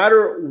no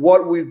matter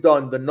what we've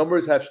done, the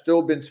numbers have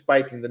still been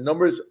spiking. The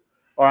numbers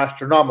are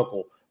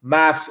astronomical.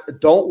 Masks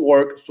don't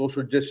work.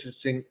 Social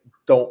distancing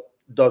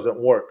doesn't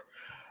work.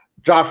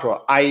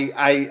 Joshua,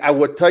 I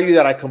would tell you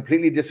that I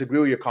completely disagree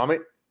with your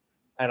comment,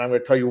 and I'm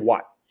going to tell you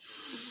why.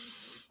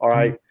 All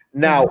right.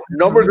 Now,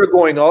 numbers are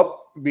going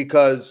up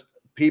because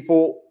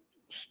people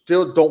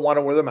still don't want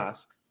to wear the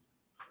mask.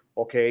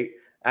 Okay.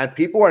 And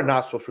people are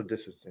not social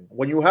distancing.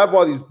 When you have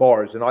all these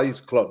bars and all these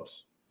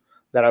clubs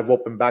that have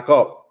opened back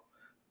up,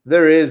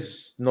 there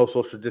is no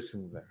social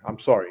distancing there. I'm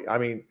sorry. I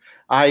mean,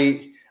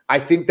 I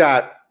think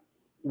that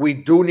we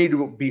do need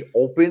to be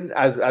open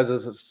as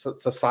a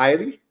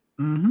society.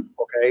 Mm-hmm.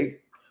 Okay.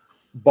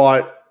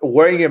 But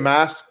wearing a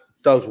mask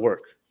does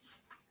work.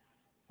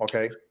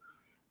 Okay.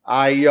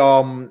 My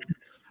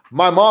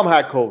mom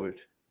had COVID.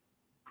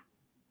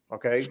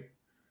 Okay.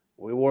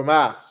 We wore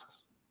masks.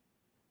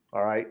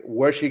 All right.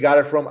 Where she got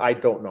it from, I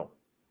don't know.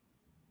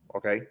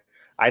 Okay.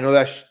 I know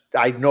that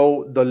I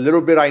know the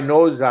little bit I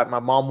know is that my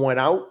mom went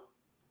out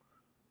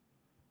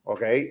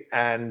Okay,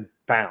 and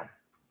bam.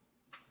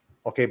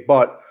 Okay,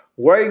 but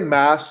wearing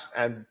masks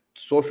and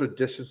social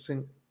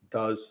distancing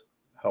does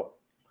help.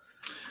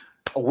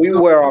 We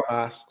wear our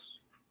masks.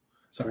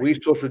 Sorry.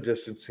 We social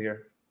distance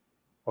here.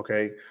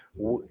 Okay,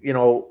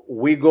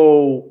 we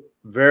go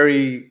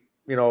very,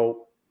 to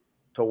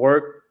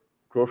work,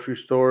 grocery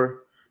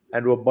store,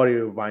 and to a buddy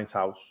of mine's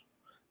house.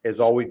 Is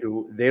all we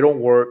do. They don't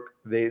work.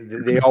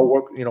 They all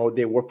work.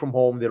 They work from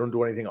home. They don't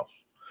do anything else.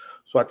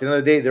 So at the end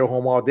of the day, they're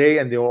home all day,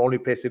 and the only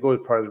place they go is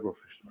part of the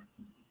grocery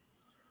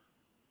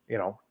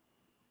store.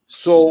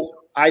 So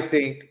I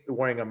think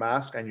wearing a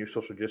mask and your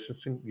social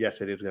distancing,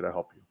 yes, it is going to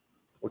help you,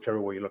 whichever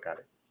way you look at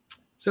it.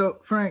 So,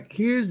 Frank,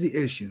 here's the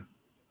issue.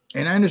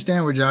 And I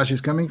understand where Josh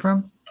is coming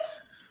from.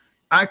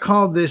 I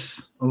called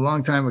this a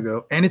long time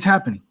ago, and it's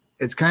happening.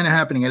 It's kind of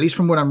happening, at least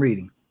from what I'm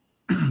reading.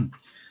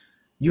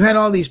 You had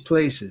all these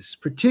places,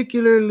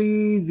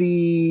 particularly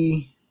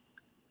the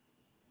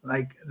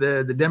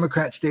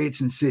Democrat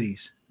states and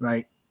cities,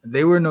 right?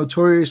 They were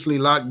notoriously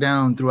locked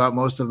down throughout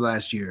most of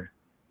last year.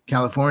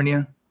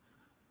 California,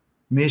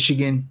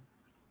 Michigan,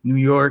 New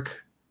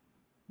York,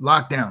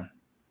 locked down.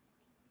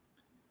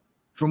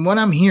 From what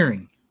I'm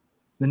hearing,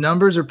 the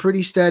numbers are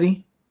pretty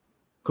steady.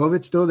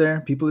 COVID's still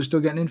there. People are still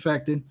getting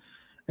infected.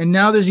 And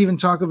now there's even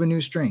talk of a new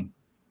strain.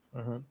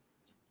 Uh-huh.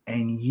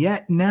 And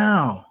yet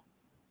now,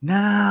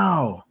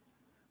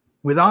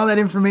 with all that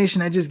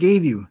information I just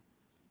gave you,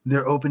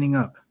 they're opening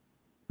up.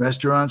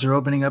 Restaurants are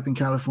opening up in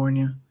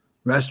California.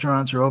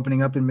 Restaurants are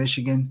opening up in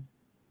Michigan.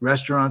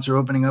 Restaurants are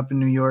opening up in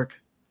New York.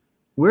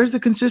 Where's the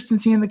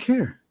consistency in the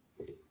care?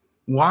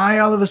 Why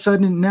all of a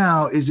sudden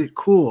now is it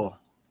cool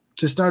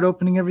to start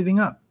opening everything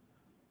up?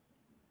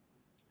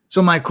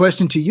 So my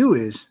question to you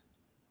is,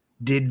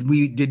 did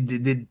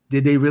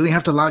they really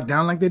have to lock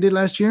down like they did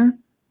last year?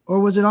 Or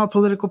was it all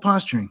political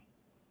posturing?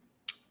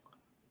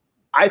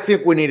 I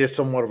think we needed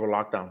somewhat of a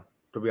lockdown,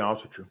 to be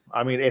honest with you.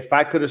 I mean, if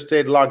I could have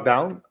stayed locked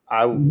down,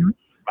 I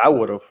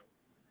would have.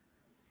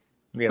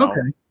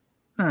 Okay.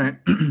 All right.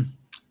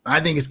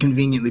 I think it's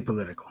conveniently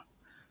political.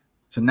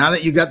 So now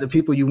that you got the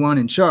people you want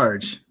in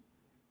charge,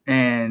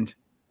 and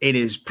it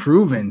is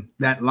proven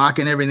that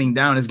locking everything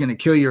down is going to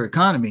kill your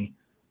economy,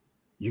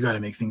 you got to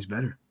make things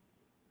better.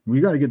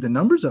 We got to get the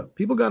numbers up.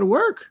 People got to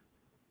work.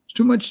 It's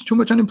too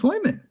much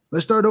unemployment.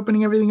 Let's start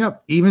opening everything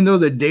up, even though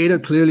the data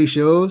clearly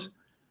shows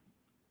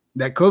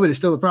that COVID is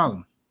still a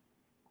problem.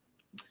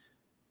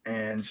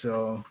 And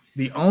so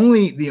the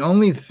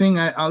only thing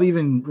I'll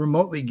even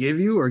remotely give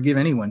you or give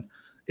anyone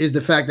is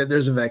the fact that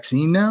there's a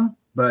vaccine now,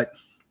 but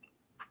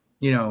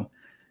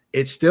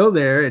it's still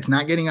there. It's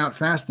not getting out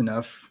fast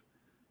enough.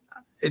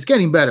 It's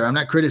getting better. I'm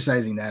not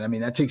criticizing that. I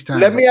mean, that takes time.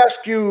 Let me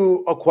ask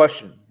you a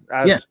question.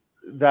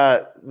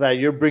 That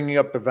you're bringing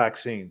up the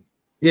vaccine.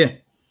 Yeah.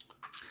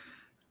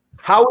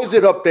 How is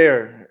it up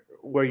there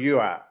where you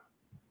at?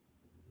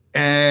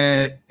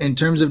 In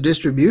terms of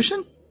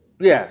distribution?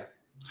 Yeah.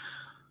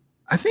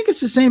 I think it's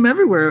the same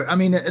everywhere. I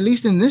mean, at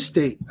least in this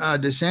state,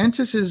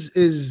 DeSantis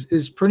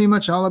is pretty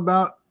much all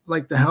about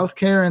like the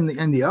healthcare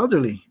and the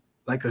elderly,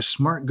 like a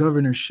smart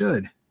governor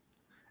should.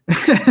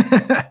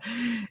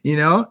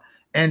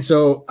 And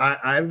so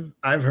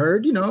I've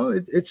heard,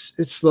 it's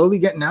slowly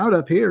getting out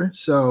up here.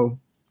 So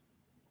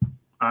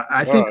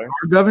I think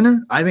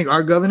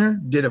our governor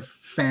did a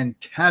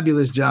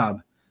fantabulous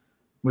job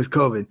with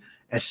COVID,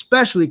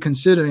 especially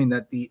considering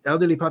that the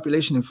elderly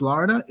population in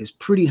Florida is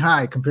pretty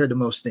high compared to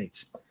most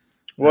states.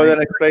 Well,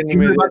 then explain to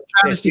me. You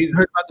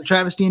heard about the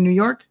travesty in New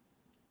York?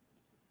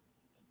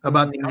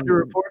 About the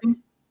underreporting?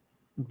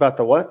 About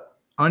the what?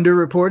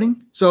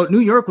 Underreporting. So New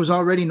York was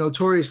already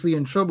notoriously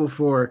in trouble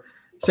for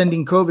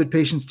sending COVID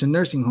patients to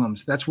nursing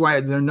homes. That's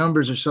why their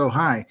numbers are so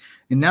high.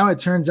 And now it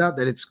turns out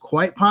that it's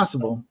quite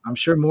possible, I'm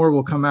sure more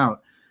will come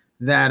out,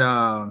 that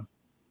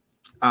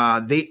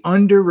they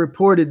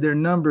underreported their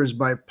numbers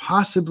by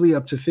possibly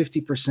up to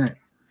 50%.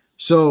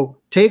 So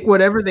take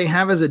whatever they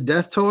have as a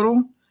death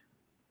total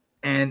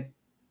and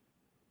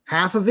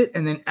half of it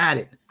and then add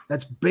it.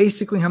 That's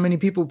basically how many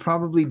people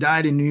probably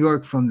died in New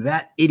York from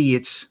that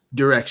idiot's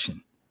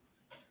direction.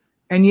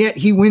 And yet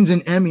he wins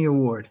an Emmy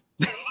Award.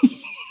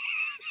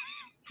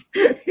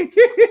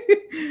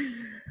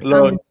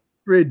 Look,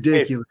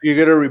 ridiculous. If you're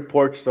going to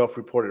report stuff,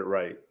 report it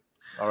right.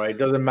 All right. It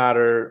doesn't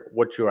matter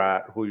what you're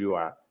at, who you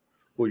are.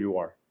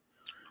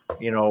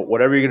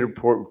 Whatever you're going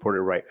to report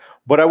it right.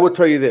 But I will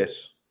tell you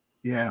this.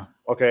 Yeah.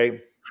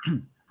 Okay.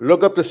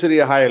 Look up the city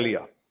of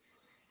Hialeah.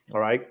 All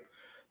right.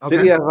 Okay.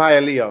 City of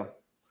Hialeah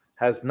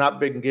has not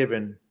been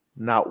given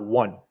not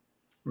one.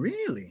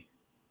 Really?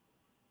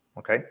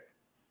 Okay.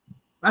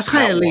 That's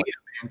Hialeah,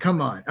 man.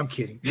 Come on. I'm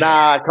kidding.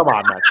 Nah, come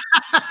on, man.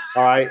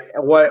 All right.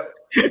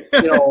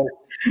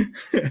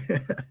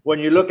 When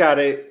you look at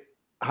it,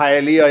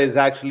 Hialeah is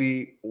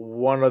actually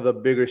one of the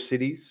bigger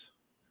cities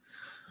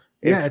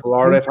in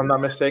Florida, if I'm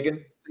not mistaken.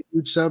 A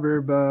huge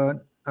suburb,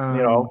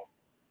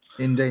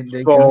 in Dade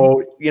County.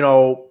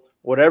 So,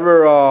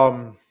 whatever,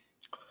 I'm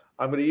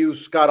going to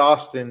use Scott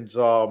Austin's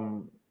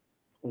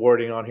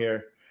wording on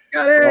here.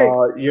 Got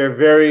it. You're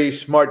very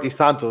smart,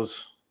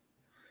 DeSantos.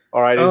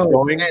 All right, is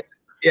going.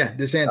 Yeah,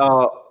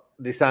 DeSantis.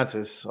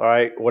 DeSantis, all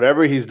right,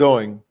 whatever he's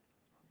doing,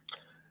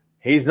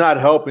 he's not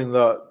helping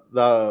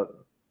the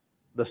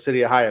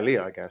city of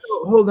Hialeah, I guess.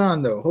 Hold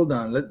on, though. Hold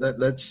on.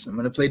 Let's. I'm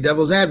going to play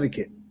devil's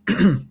advocate.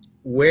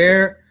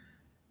 Where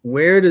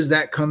does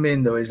that come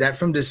in, though? Is that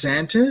from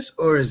DeSantis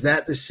or is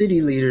that the city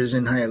leaders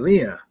in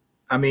Hialeah?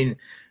 I mean,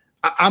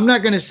 I'm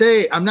not going to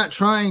say, I'm not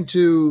trying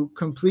to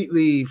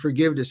completely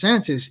forgive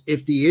DeSantis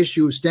if the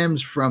issue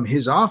stems from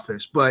his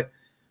office. But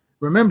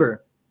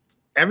remember,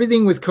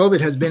 everything with COVID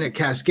has been a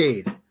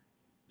cascade.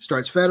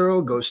 Starts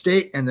federal, goes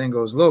state, and then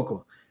goes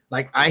local.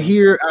 Like I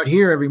hear out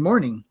here every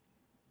morning,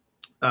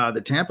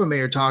 the Tampa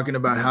mayor talking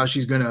about how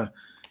she's going to,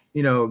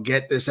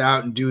 get this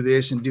out and do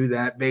this and do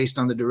that based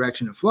on the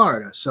direction of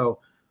Florida. So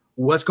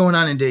what's going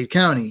on in Dade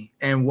County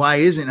and why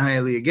isn't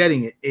Hialeah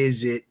getting it?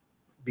 Is it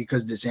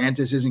because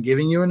DeSantis isn't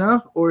giving you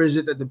enough, or is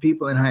it that the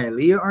people in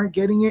Hialeah aren't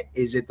getting it?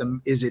 Is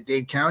it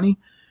Dade County?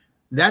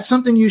 That's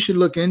something you should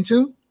look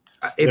into.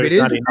 If it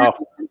is,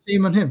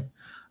 shame on him.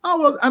 Oh,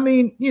 well, I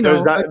mean,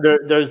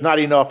 there's not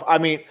enough. I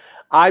mean,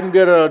 I'm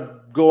going to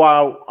go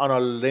out on a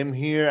limb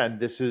here, and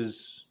this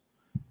is,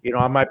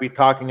 I might be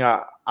talking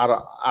out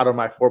of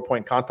my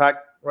 4-point contact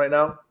right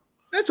now.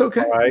 That's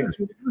okay. All right. That's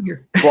what we're doing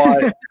here.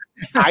 But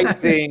I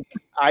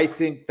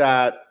think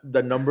that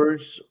the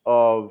numbers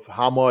of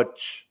how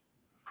much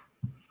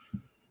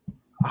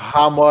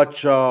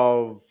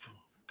of,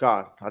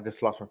 God, I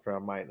just lost my frame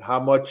of mind. How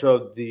much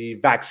of the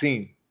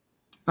vaccine,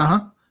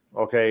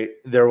 okay,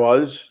 there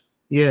was,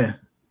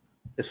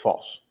 is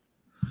false.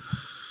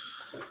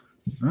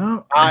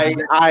 Well, I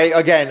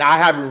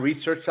haven't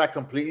researched that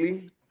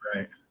completely,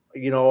 right?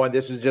 And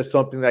this is just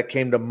something that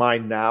came to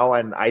mind now,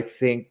 and I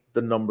think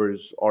the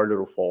numbers are a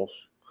little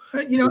false.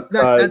 That's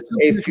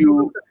if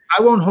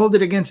I won't hold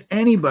it against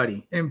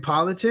anybody in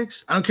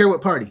politics. I don't care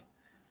what party.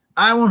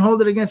 I won't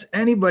hold it against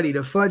anybody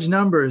to fudge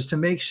numbers to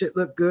make shit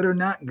look good or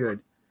not good.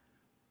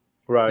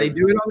 Right? They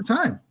do it all the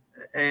time,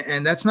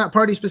 and that's not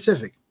party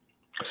specific.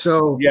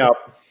 So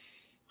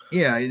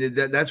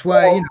that's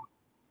why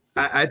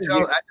I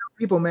tell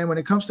people, man, when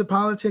it comes to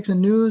politics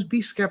and news,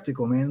 be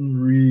skeptical, man.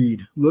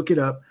 Read, look it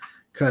up,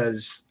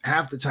 because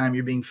half the time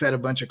you're being fed a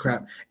bunch of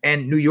crap.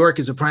 And New York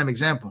is a prime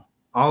example.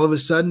 All of a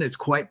sudden, it's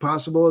quite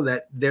possible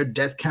that their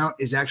death count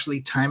is actually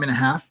time and a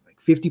half, like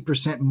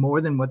 50% more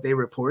than what they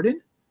reported.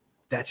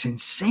 That's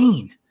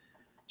insane.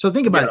 So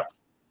think about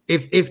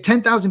it. If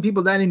 10,000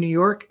 people died in New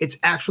York, it's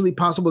actually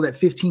possible that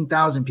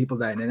 15,000 people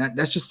died. And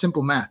that's just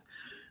simple math.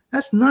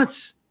 That's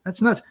nuts.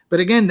 That's nuts. But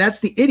again, that's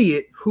the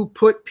idiot who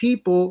put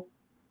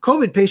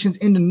COVID patients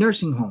into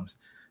nursing homes.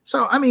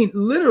 So, I mean,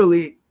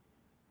 literally,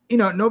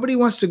 nobody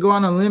wants to go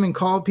on a limb and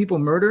call people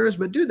murderers,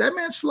 but dude, that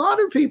man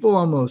slaughtered people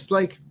almost.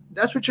 Like,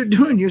 that's what you're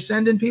doing. You're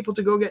sending people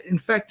to go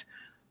infect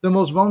the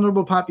most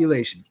vulnerable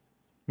population.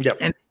 Yep.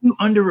 And you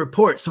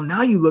underreport. So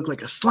now you look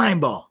like a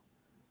slime ball.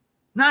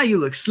 Now you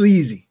look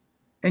sleazy.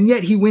 And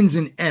yet he wins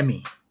an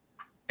Emmy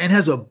and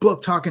has a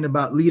book talking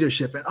about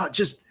leadership. And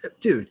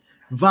dude,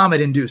 vomit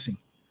inducing.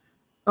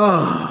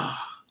 Oh,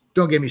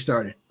 don't get me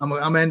started. I'm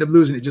gonna end up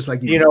losing it just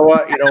like you. You know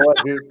what,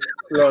 dude?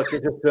 Look,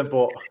 it's just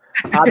simple.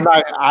 I'm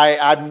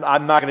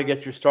not gonna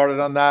get you started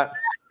on that.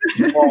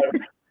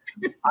 But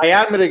I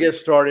am gonna get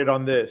started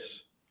on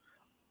this.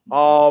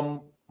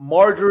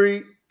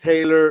 Marjorie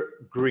Taylor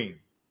Greene.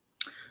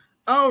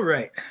 Oh,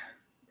 right.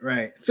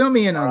 Fill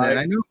me in on that.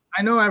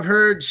 I know I've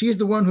heard she's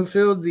the one who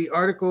filled the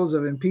articles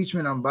of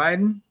impeachment on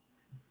Biden.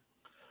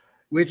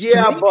 Which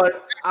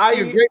but a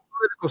great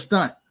political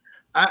stunt.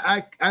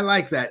 I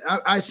like that.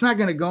 It's not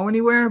going to go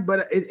anywhere,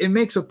 but it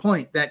makes a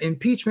point that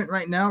impeachment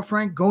right now,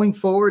 Frank, going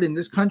forward in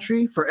this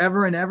country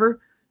forever and ever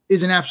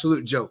is an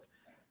absolute joke.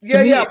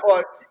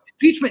 But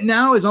impeachment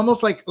now is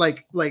almost like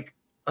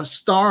a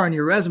star on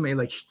your resume.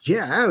 Like,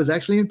 I was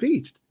actually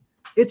impeached.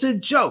 It's a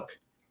joke.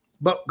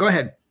 But go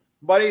ahead.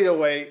 But either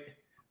way,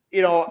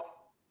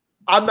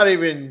 I'm not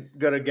even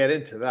going to get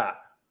into that.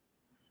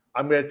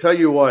 I'm going to tell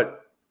you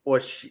what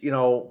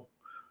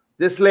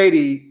this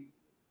lady,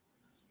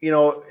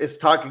 is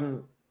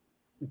talking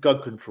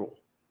gun control.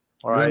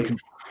 All right.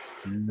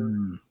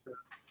 And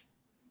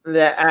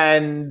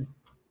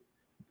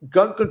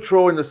gun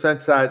control in the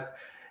sense that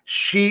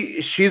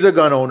she's a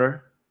gun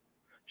owner.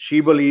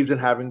 She believes in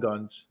having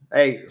guns.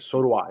 Hey,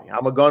 so do I.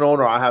 I'm a gun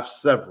owner. I have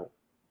several.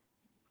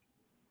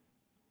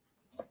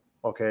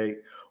 Okay.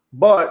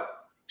 But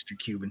Mr.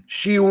 Cuban,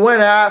 she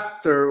went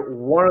after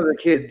one of the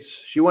kids.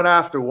 She went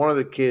after one of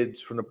the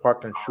kids from the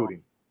Parkland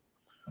shooting.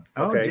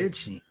 Oh, did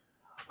she?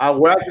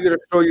 We're actually going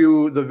to show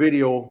you the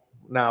video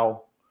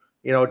now.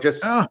 Just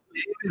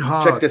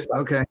check this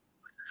out. Okay.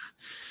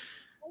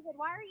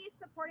 Why are you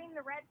supporting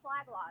the red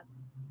flag laws?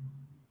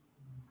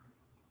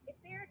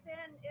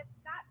 If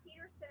Scott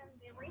Peterson,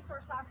 the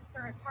resource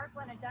officer at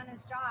Parkland, had done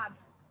his job,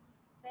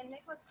 then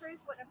Nicholas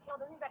Cruz wouldn't have killed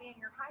anybody in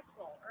your high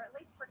school, or at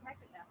least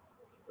protected them.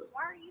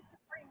 Why are you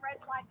supporting red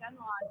flag gun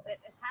laws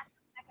that attack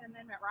the Second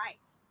Amendment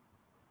rights?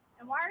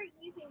 And why are you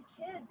using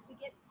kids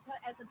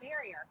as a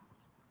barrier?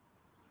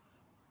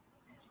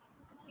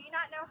 Do you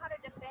not know how to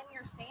defend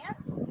your stance?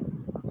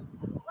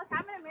 Look,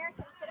 I'm an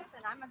American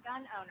citizen. I'm a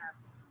gun owner.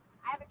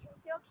 I have a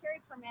concealed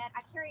carry permit.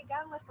 I carry a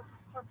gun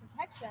for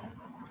protection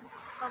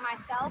for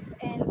myself,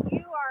 and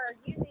you are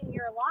using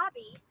your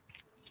lobby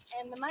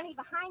and the money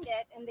behind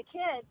it and the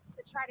kids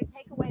to try to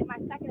take away my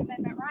Second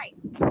Amendment rights.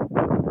 You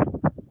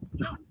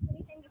don't have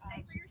anything to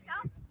say for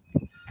yourself?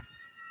 You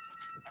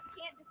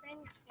can't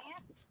defend your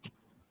stance?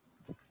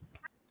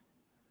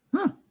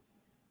 Huh.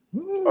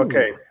 Ooh,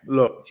 Okay,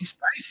 look. she's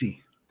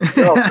spicy.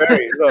 No,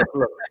 very, look.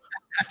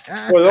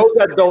 For those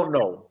that don't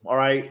know, all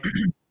right,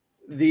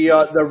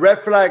 the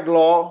red flag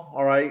law,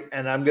 all right,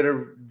 and I'm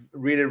gonna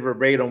read it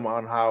verbatim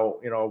on how,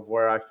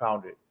 where I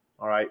found it.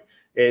 All right,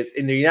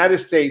 in the United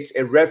States,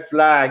 a red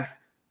flag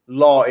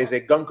law is a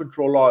gun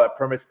control law that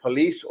permits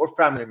police or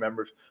family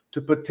members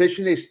to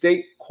petition a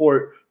state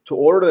court to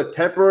order the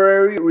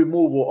temporary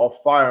removal of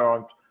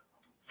firearms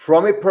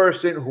from a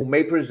person who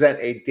may present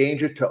a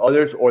danger to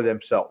others or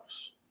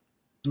themselves.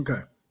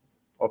 Okay.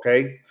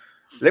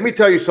 Let me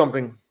tell you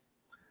something.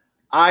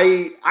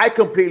 I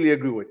completely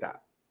agree with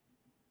that.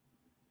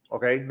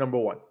 Okay, number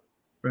one.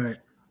 Right.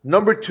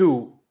 Number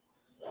two,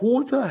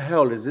 who the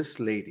hell is this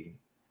lady?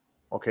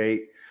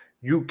 Okay,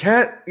 you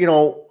can't,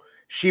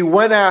 she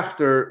went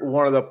after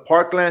one of the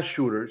Parkland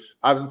shooters.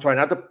 I'm sorry,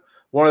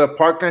 one of the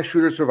Parkland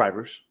shooter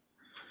survivors.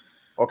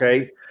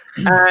 Okay,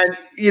 and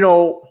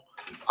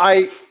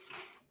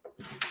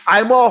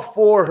I'm all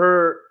for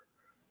her,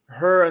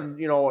 and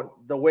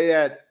the way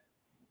that,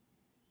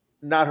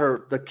 not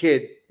her, the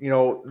kid,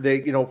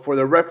 for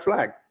the red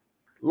flag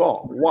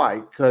law. Why?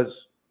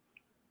 Because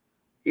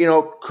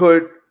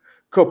could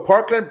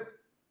Parkland,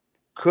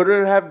 could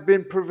it have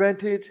been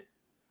prevented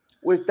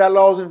with that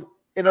law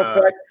in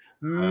effect?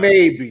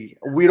 Maybe.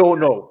 We don't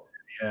know.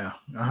 Yeah.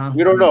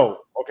 We don't know.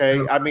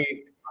 Okay. I mean,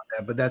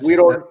 but that's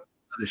another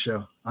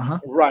show.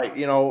 Right.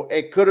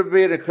 It could have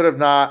been, it could have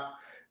not.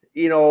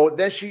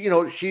 Then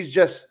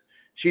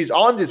she's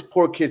on this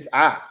poor kid's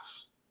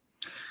ass.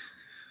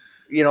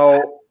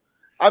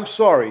 I'm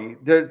sorry.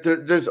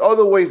 There's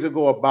other ways to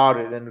go about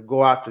it than to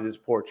go after this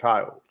poor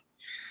child.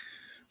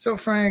 So,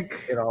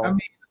 Frank,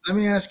 let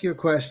me ask you a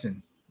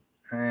question.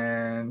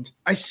 And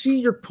I see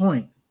your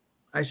point.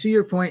 I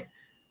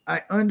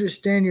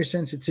understand your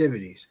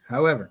sensitivities.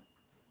 However,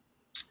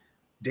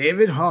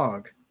 David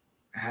Hogg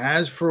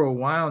has for a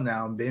while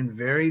now been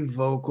very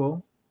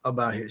vocal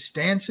about his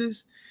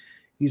stances.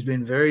 He's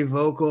been very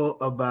vocal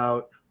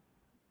about,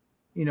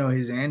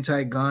 his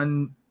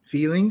anti-gun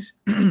feelings.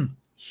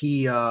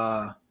 He's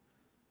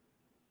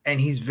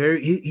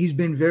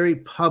been very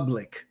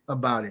public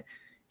about it.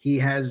 He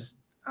has,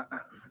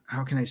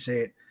 how can I say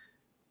it?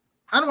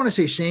 I don't want to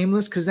say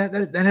shameless because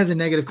that has a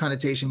negative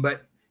connotation,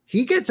 but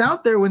he gets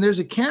out there when there's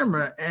a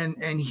camera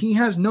and he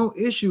has no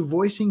issue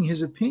voicing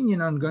his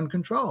opinion on gun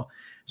control.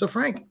 So,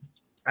 Frank,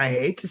 I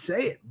hate to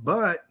say it,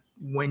 but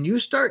when you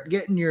start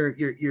getting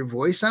your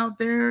voice out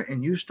there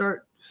and you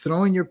start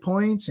throwing your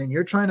points and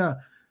you're trying to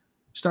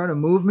start a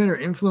movement or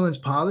influence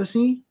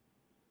policy,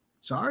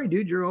 sorry,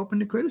 dude, you're open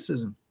to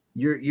criticism.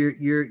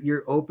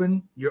 You're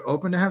open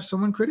to have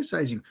someone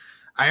criticize you.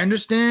 I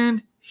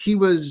understand he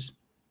was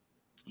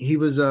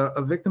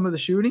a victim of the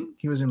shooting.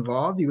 He was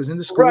involved. He was in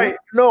the school. Right.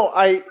 No,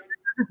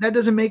 that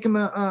doesn't make him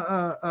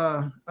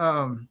a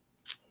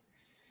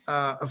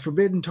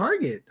forbidden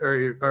target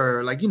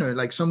or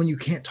like someone you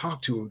can't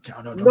talk to.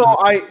 No.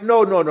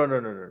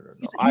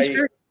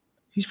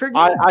 He's fair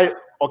game.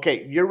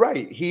 Okay, you're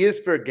right. He is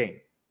fair game.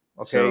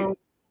 Okay. So,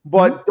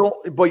 but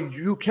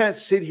you can't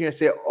sit here and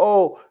say,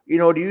 oh,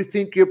 do you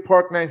think your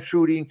Parkland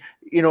shooting,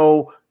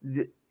 you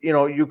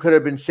could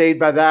have been saved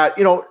by that?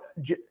 You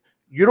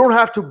don't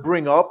have to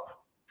bring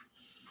up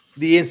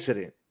the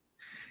incident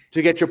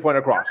to get your point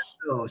across.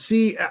 Oh,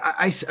 see,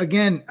 I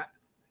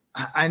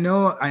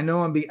know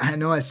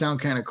I sound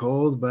kind of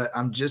cold, but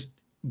I'm just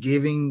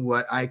giving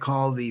what I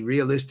call the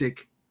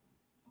realistic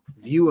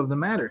view of the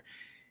matter.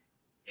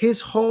 His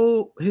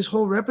whole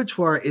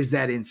repertoire is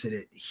that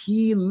incident.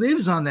 He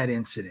lives on that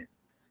incident.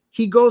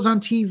 He goes on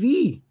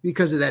TV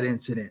because of that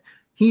incident.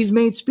 He's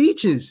made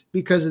speeches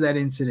because of that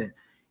incident.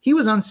 He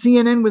was on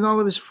CNN with all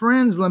of his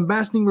friends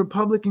lambasting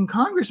Republican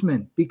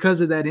congressmen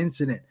because of that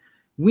incident.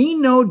 We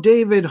know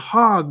David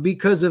Hogg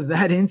because of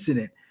that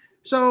incident.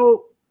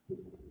 So,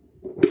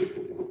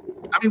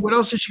 I mean, what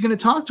else is she going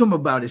to talk to him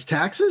about? His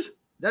taxes?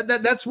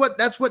 That's what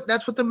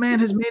the man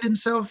has made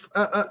himself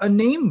a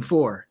name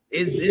for.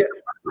 Is this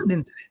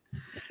incident?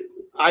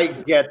 I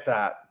get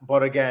that,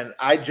 but again,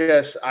 I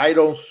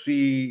don't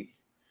see.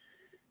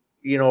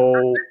 I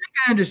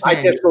understand.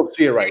 I just don't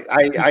see it right.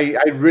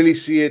 I really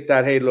see it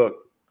that, hey, look,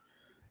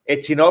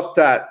 it's enough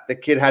that the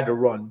kid had to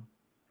run,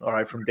 all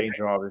right, from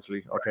danger,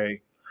 obviously,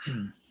 okay,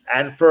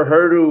 and for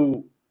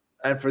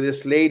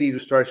this lady to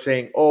start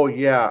saying, oh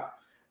yeah,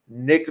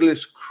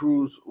 Nicholas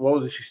Cruz,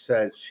 what was it she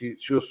said? She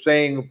was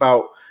saying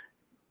about,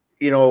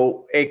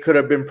 it could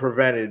have been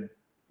prevented,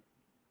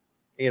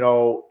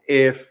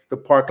 if the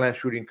Parkland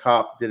shooting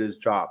cop did his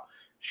job.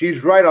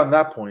 She's right on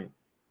that point.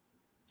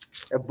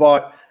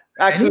 But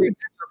actually,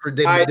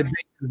 I don't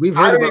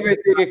even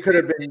think it could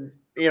have been,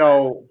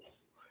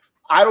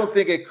 I don't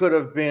think it could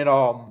have been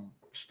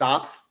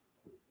stopped.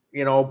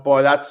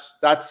 but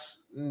that's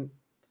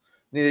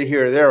neither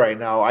here or there right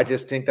now. I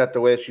just think that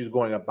the way that she's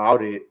going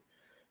about it,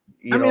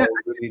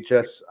 really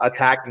just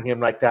attacking him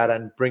like that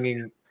and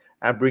bringing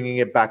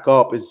it back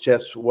up is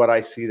just what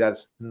I see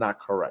that's not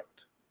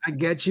correct. I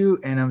get you,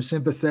 and I'm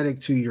sympathetic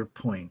to your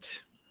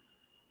point.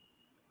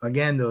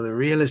 Again, though, the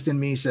realist in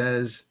me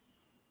says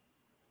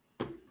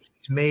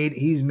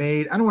he's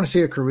made, I don't want to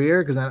say a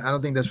career because I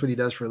don't think that's what he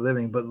does for a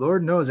living, but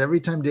Lord knows every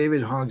time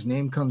David Hogg's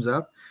name comes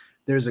up,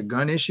 there's a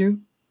gun issue.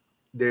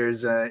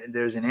 There's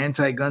an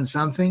anti-gun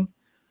something.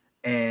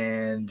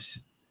 And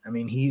I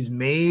mean, he's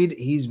made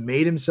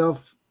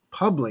himself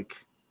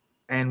public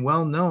and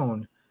well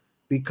known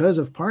because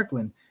of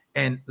Parkland.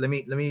 And let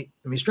me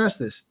stress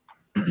this.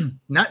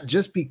 Not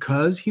just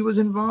because he was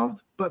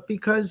involved, but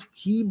because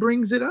he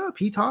brings it up.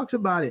 He talks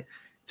about it,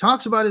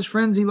 talks about his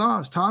friends he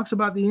lost, talks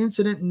about the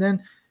incident, and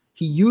then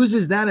he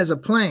uses that as a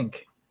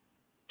plank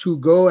to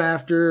go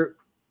after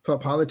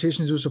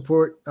politicians who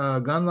support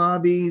gun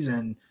lobbies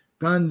and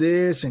gun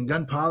this and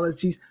gun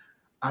policies.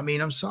 I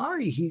mean, I'm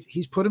sorry.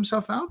 He's put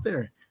himself out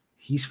there.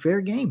 He's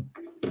fair game.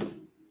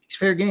 He's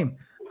fair game.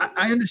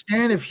 I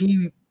understand if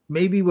he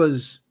maybe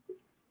was,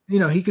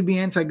 he could be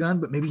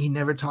anti-gun, but maybe he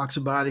never talks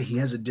about it. He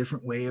has a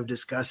different way of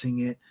discussing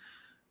it.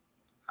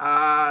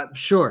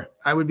 Sure.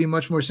 I would be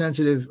much more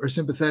sensitive or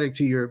sympathetic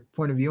to your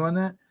point of view on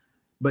that.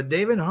 But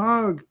David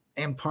Hogg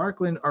and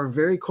Parkland are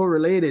very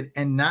correlated,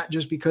 and not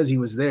just because he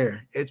was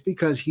there. It's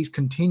because he's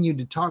continued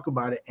to talk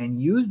about it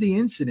and use the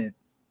incident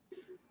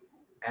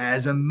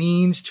as a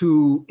means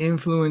to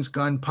influence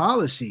gun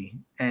policy.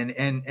 And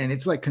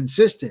it's like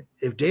consistent.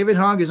 If David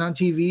Hogg is on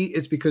TV,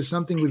 it's because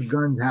something with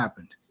guns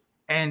happened.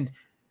 And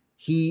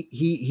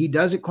he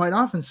does it quite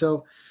often.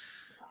 So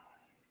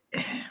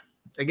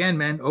again,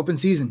 man, open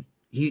season.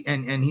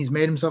 He's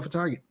made himself a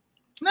target.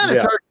 Not a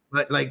target,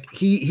 but like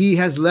he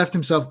has left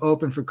himself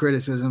open for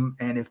criticism.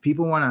 And if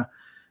people want to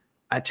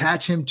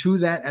attach him to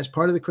that as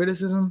part of the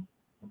criticism,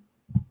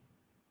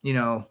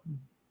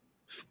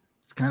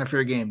 it's kind of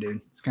fair game,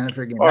 dude. It's kind of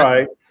fair game. All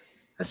right.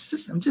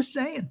 I'm just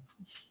saying.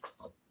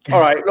 All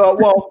right.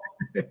 Well,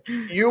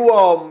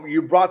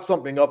 you brought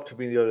something up to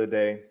me the other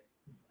day,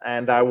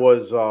 and I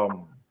was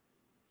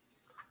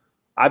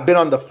I've been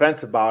on the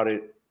fence about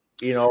it,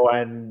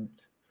 and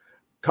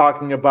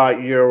talking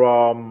about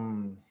your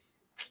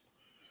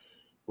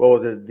what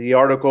was it? The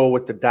article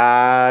with the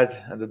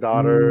dad and the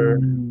daughter.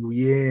 Ooh,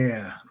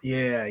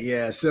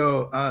 yeah.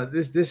 So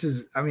this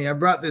is, I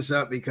brought this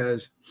up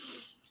because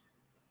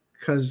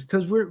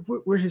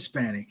we're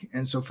Hispanic,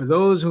 and so for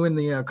those who in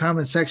the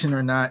comment section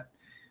are not,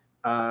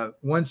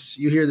 once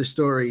you hear the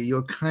story,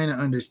 you'll kind of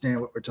understand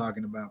what we're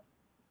talking about.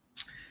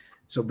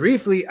 So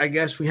briefly, I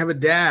guess we have a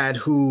dad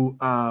who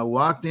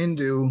walked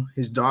into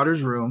his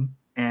daughter's room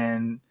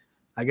and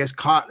I guess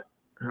caught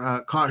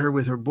her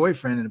with her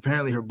boyfriend, and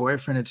apparently her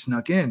boyfriend had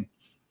snuck in.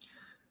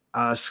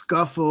 A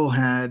scuffle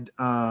had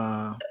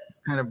kind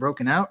of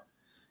broken out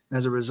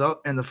as a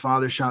result, and the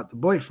father shot the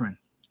boyfriend.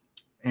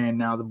 And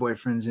now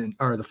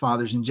the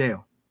father's in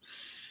jail.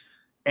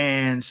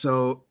 And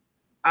so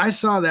I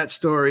saw that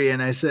story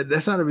and I said,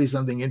 this ought to be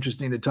something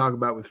interesting to talk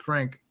about with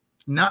Frank.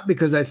 Not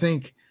because I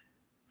think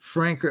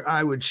Frank or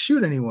I would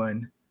shoot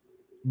anyone,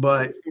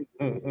 but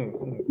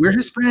we're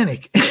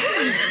Hispanic.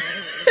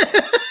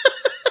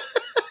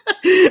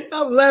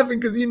 I'm laughing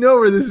because you know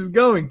where this is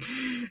going.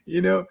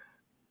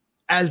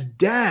 As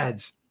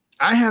dads,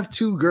 I have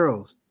 2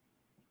 girls.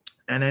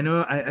 And I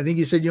know, I think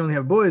you said you only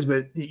have boys,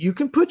 but you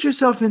can put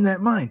yourself in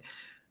that mind.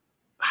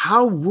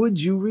 How would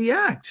you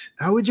react?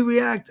 I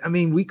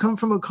mean, we come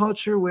from a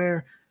culture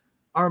where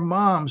our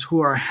moms, who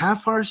are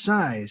half our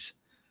size,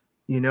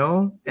 and they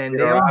all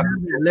have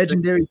their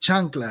legendary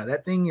chancla.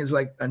 That thing is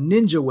like a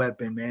ninja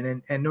weapon,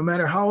 man. And no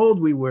matter how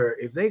old we were,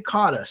 if they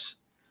caught us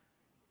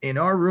in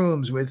our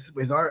rooms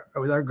with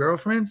our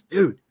girlfriends,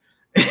 dude,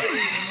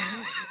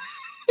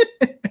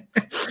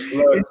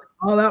 it's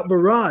all out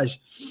barrage.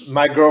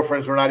 My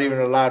girlfriends were not even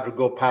allowed to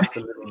go past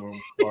the living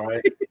room. All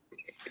right.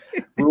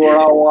 We were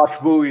all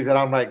watch movies, and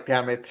I'm like,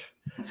 damn it.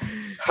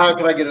 How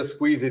can I get a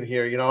squeeze in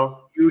here?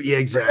 Yeah,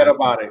 exactly. Forget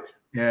about it.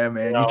 Yeah,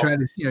 man. You try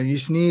to, you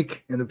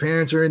sneak, and the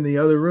parents are in the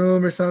other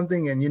room or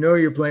something, and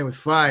you're playing with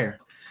fire.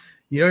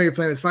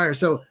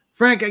 So,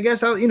 Frank, I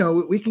guess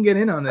we can get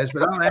in on this,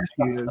 but I'll ask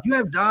you, you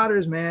have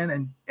daughters,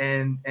 man,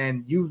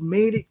 and you've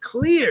made it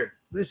clear.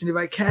 Listen, if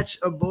I catch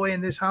a boy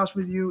in this house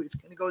with you, it's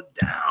gonna go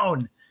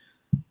down.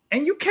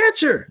 And you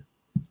catch her.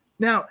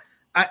 Now,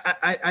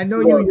 I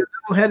know you're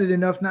level-headed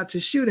enough not to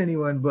shoot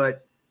anyone,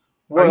 but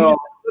are you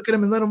look at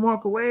him and let him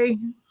walk away?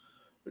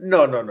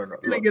 No. It's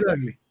gonna get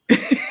ugly.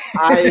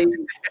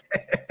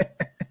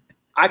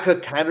 I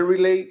could kind of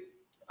relate.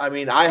 I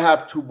mean, I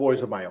have 2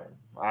 boys of my own.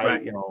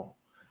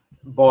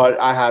 But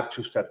I have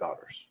 2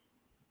 stepdaughters.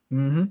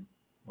 Mm-hmm.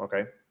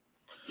 Okay.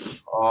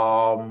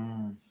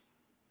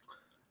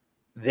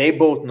 They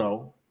both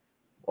know,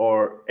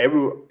 or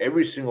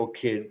every single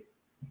kid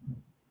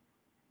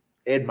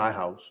in my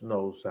house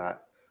knows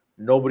that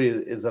nobody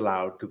is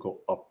allowed to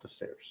go up the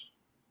stairs.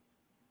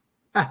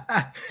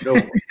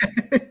 Nobody.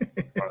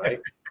 All right.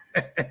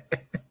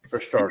 for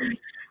starters.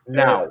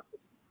 Now,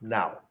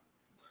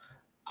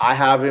 I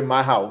have in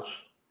my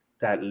house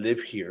that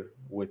live here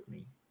with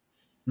me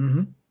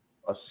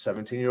a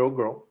 17-year-old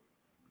girl,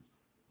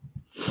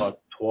 a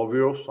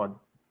 12-year-old son,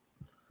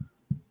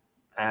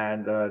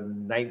 and a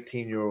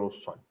 19-year-old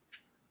son.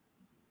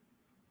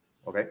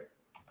 Okay?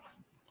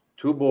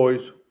 2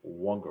 boys,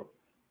 1 girl.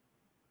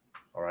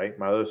 All right?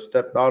 My other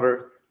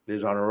stepdaughter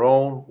lives on her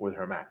own with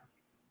her man.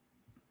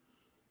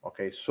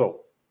 Okay,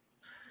 so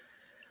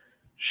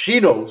she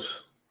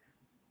knows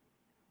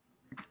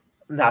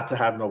not to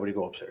have nobody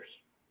go upstairs.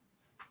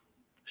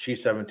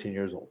 She's 17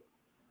 years old.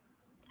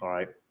 All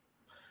right?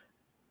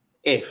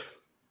 If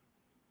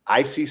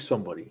I see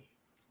somebody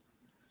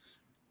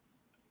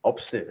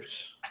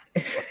upstairs,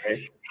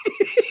 okay?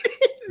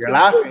 You're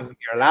laughing.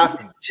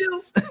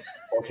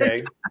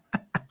 Okay?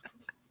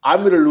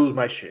 I'm going to lose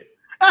my shit.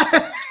 All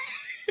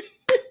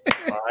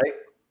right?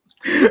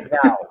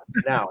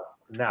 Now,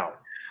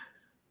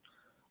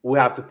 we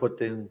have to put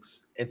things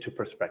into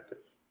perspective.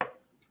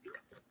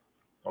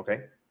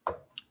 Okay?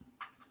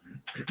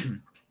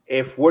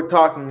 If we're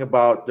talking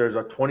about there's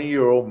a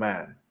 20-year-old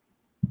man,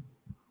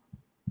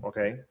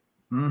 okay,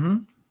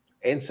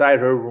 inside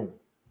her room,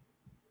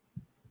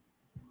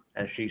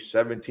 and she's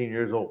 17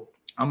 years old.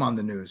 I'm on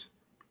the news.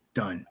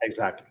 Done.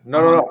 Exactly.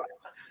 No.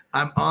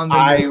 I'm on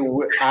the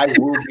news. I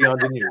will be on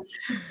the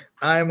news.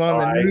 I'm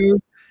on the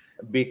news.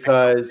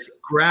 Because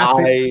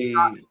graphic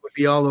would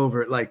be all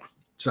over it. Like,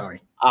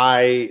 sorry.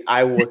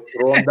 I would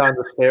throw him down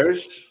the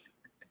stairs.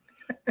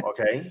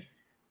 Okay.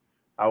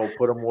 I will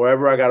put him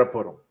wherever I got to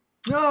put him.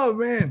 Oh,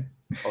 man.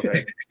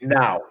 Okay.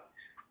 Now.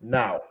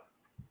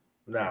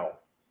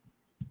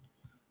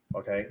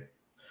 Okay.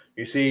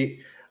 You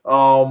see,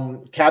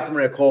 Catherine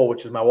Nicole,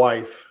 which is my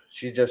wife,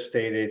 she just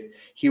stated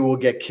he will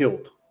get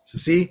killed. So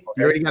see, okay.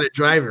 You already got a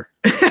driver.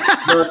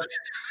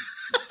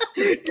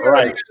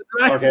 Right.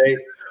 Okay.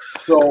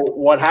 So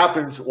what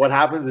happens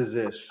is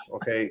this,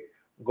 okay?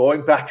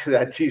 Going back to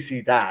that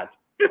DC dad,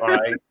 all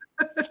right?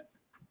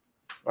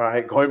 All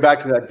right, going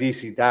back to that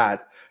DC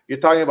dad, you're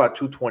talking about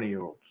 2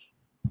 20-year-olds.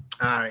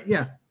 All right,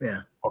 yeah.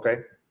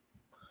 Okay.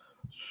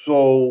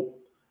 So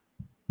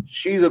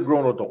she's a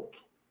grown adult.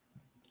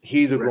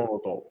 He's a grown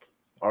adult.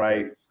 All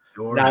right.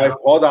 Now,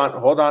 hold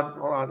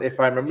on. If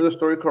I remember the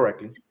story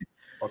correctly,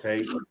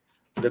 okay,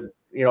 there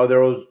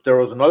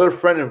was another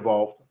friend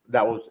involved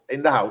that was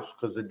in the house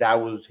because the dad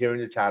was hearing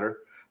the chatter.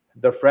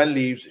 The friend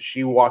leaves.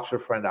 She walks her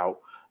friend out.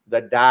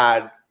 The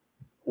dad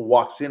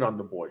walks in on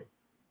the boy.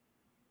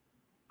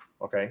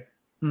 Okay.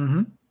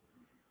 Mm-hmm.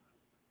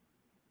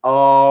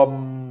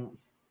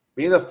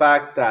 Being the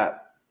fact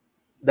that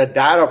the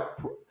dad,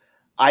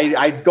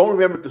 I don't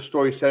remember if the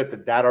story said if the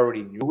dad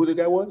already knew who the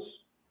guy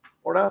was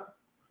or not,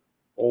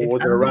 or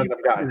was it a random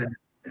guy?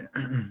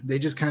 They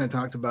just kind of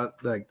talked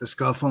about like the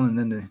scuffle and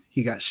then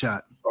he got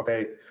shot.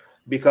 Okay,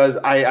 because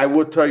I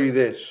would tell you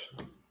this.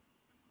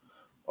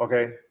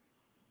 Okay.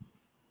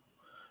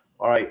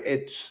 All right,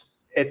 it's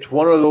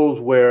one of those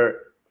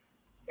where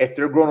if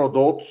they're grown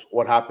adults,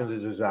 what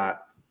happens is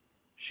that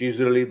she's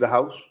gonna leave the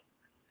house,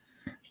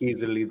 he's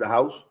gonna leave the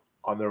house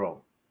on their own.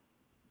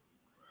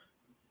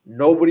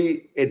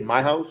 Nobody in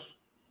my house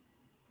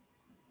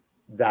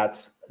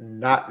that's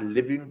not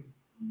living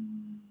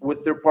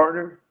with their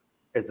partner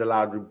is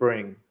allowed to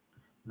bring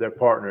their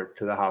partner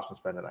to the house and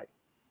spend the night.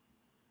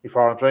 You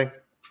follow what I'm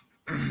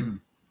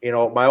saying?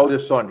 My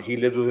oldest son, he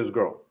lives with his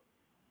girl.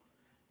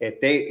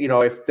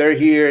 If they're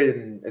here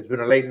and it's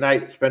been a late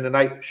night, spend the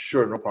night,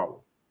 sure, no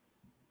problem.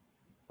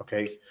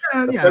 Okay.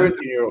 The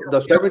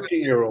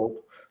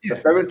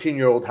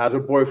 17-year-old has a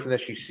boyfriend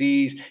that she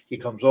sees. He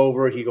comes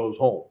over, he goes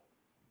home.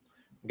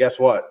 Guess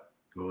what?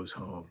 Goes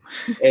home.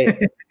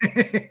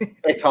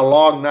 It's a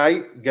long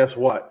night. Guess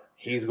what?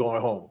 He's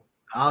going home.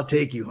 I'll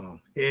take you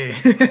home. Yeah.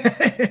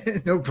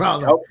 No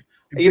problem. Nope.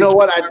 You know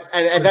what?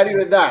 And not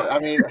even that. I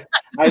mean,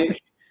 it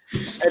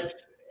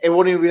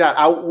won't even be that.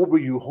 I'll Uber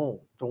you home.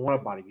 Don't worry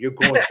about it. You're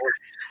going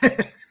home.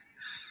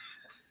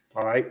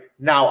 All right.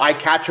 Now I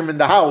catch him in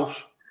the house,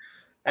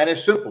 and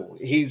it's simple.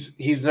 He's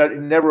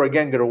never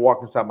again gonna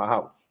walk inside my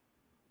house.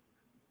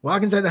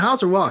 Walk inside the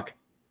house or walk?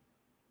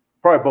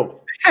 Probably both.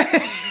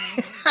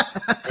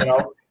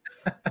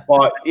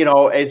 But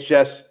it's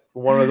just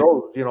one of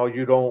those. You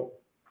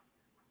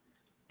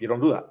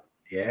don't do that.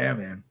 Yeah,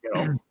 man.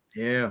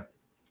 Yeah.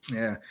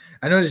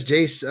 I noticed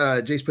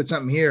Jace put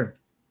something here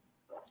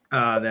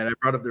that I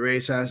brought up the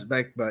race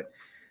aspect, but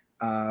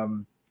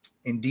in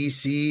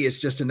DC, it's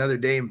just another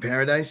day in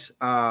paradise.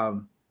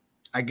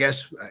 I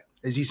guess,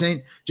 is he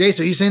saying, Jace,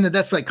 are you saying that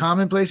that's like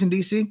commonplace in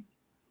DC?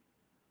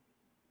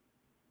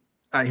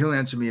 He'll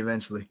answer me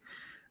eventually.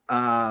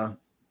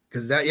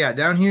 Because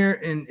down here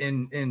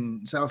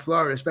in South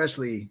Florida,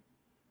 especially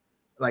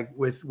like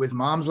with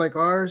moms like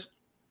ours,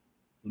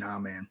 nah,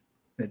 man,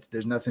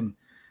 there's nothing.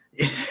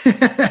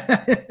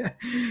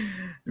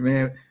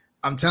 Man,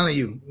 I'm telling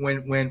you,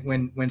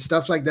 when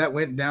stuff like that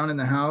went down in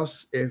the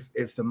house,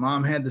 if the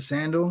mom had the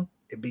sandal,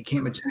 it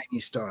became a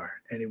Chinese star,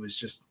 and it was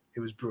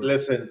brutal.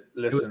 Listen.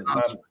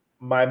 Awesome.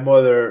 my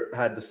mother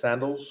had the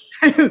sandals.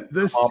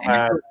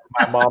 My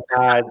mom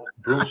had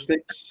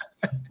broomsticks.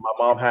 My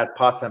mom had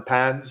pots and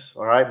pans.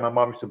 All right. My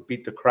mom used to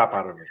beat the crap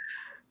out of me.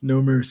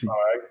 No mercy. All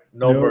right.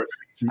 No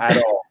mercy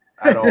at all.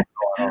 At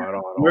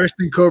all. Worse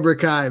than Cobra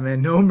Kai,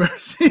 man. No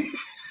mercy.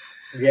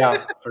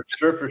 Yeah,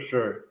 for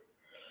sure.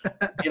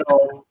 You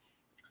know,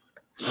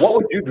 what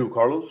would you do,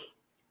 Carlos?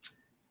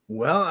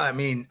 Well, I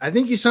mean, I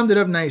think you summed it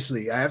up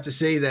nicely. I have to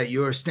say that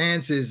your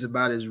stance is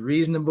about as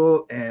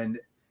reasonable and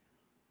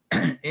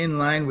in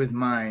line with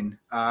mine.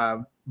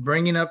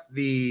 Bringing up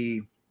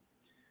the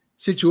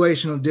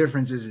situational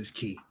differences is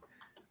key.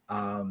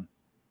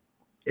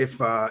 If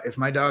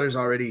my daughter's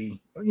already,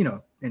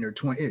 in her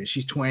 20,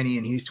 she's 20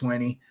 and he's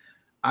 20,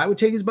 I would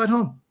take his butt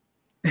home.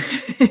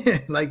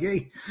 Like,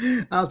 hey,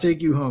 I'll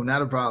take you home.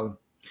 Not a problem.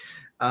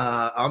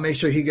 I'll make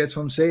sure he gets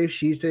home safe.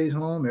 She stays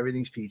home.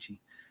 Everything's peachy.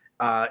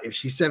 If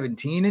she's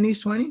 17 and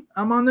he's 20,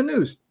 I'm on the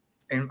news.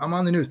 And I'm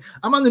on the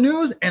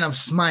news and I'm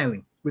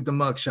smiling with the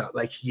mugshot.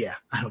 Like, yeah,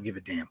 I don't give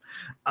a damn.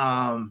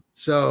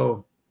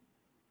 So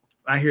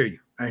I hear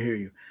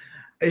you.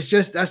 It's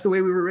just, that's the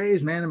way we were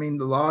raised, man. I mean,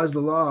 the law is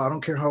the law. I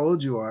don't care how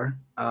old you are.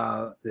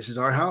 This is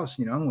our house.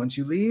 Once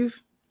you leave,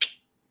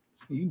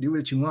 you can do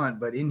what you want,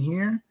 but in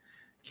here,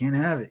 can't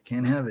have it.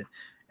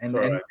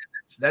 And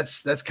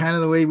that's kind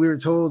of the way we were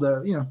told,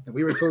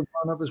 we were told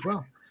growing up as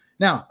well.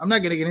 Now, I'm not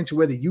going to get into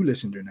whether you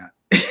listened or not.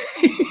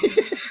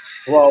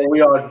 Well,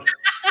 we all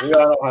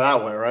know how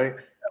that went, right?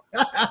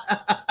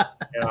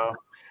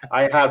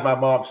 I had my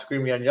mom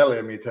screaming and yelling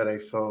at me today,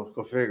 so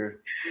go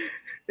figure.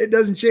 It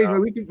doesn't change.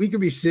 We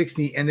could be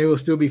 60 and they will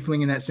still be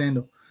flinging that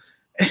sandal.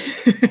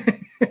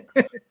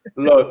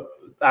 Look,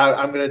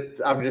 I'm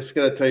just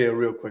gonna tell you a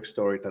real quick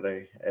story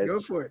today.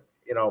 Go for it.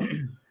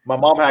 My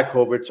mom had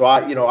COVID, so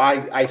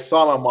I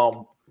saw my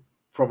mom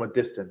from a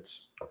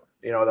distance.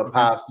 The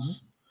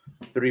past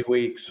 3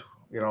 weeks,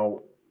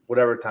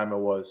 whatever time it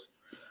was.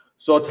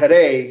 So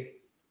today,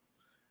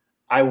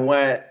 I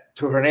went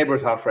to her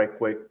neighbor's house right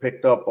quick,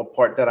 picked up a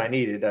part that I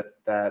needed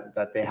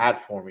that they had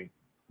for me.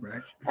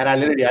 Right. And I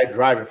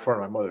drive in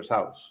front of my mother's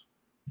house.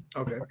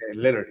 Okay.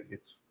 Literally,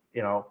 it's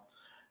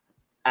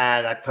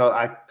and I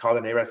called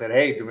the neighbor. I said,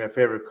 "Hey, do me a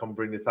favor, come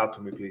bring this out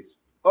to me, please."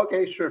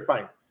 Okay, sure,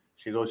 fine.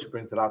 She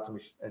brings it out to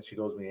me, and she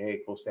goes to me,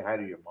 "Hey, go say hi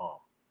to your mom."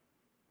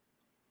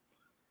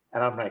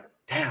 And I'm like,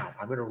 "Damn,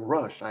 I'm in a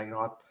rush.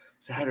 I'll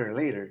say hi to her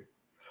later."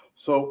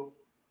 So,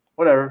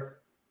 whatever.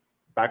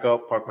 Back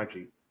up, park my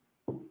Jeep,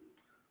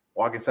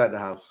 walk inside the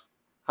house.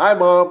 "Hi,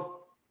 Mom."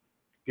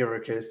 Give her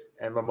a kiss,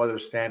 and my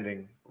mother's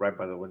standing right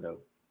by the window,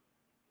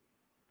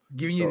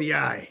 giving you the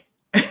eye.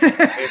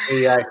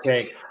 I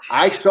think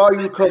I saw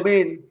you come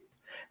in,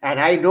 and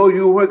I know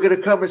you were gonna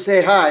come and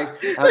say hi.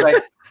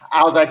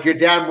 I was like, "You're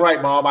damn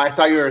right, Mom. I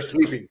thought you were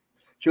sleeping."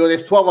 She goes,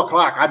 "It's 12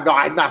 o'clock.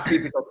 I'm not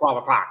sleeping till 12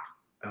 o'clock.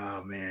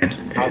 Oh man,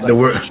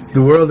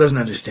 the world doesn't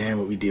understand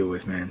what we deal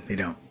with, man. They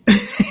don't.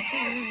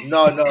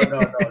 No.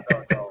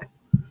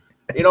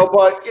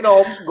 But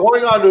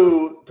going on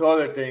to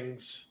other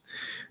things.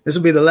 This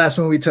will be the last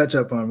one we touch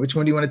up on. Which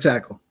one do you want to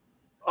tackle?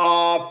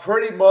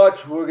 Pretty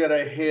much we're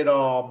gonna hit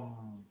our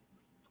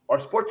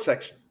sports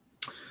section.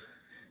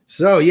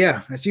 So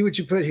yeah, I see what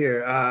you put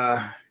here.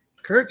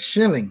 Curt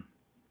Schilling.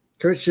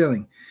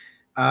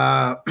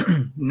 Not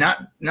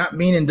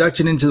being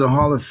inducted into the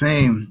Hall of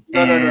Fame.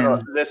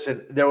 No.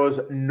 Listen, there was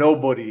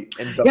nobody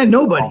inducted. Yeah,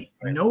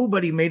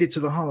 nobody made it to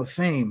the Hall of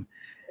Fame.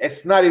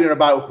 It's not even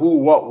about who,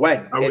 what,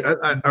 when.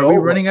 Are we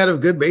running out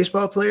of good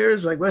baseball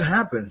players? Like, what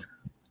happened?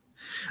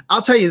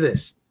 I'll tell you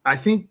this. I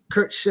think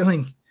Curt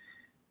Schilling,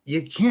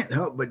 you can't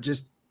help but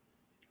just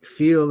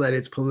feel that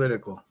it's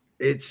political.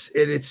 It's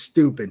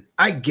stupid.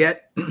 I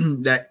get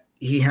that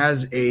he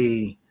has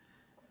a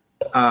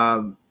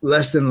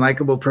less than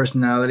likable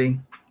personality.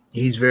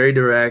 He's very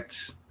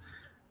direct.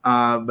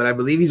 But I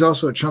believe he's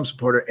also a Trump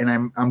supporter,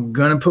 and I'm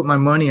gonna put my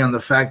money on the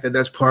fact that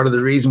that's part of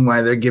the reason why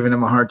they're giving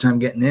him a hard time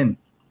getting in.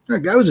 The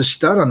guy was a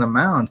stud on the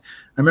mound.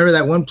 I remember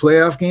that one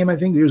playoff game. I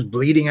think he was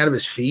bleeding out of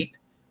his feet,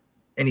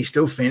 and he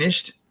still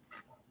finished.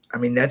 I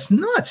mean, that's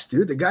nuts,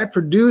 dude. The guy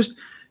produced.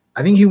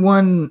 I think he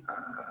won.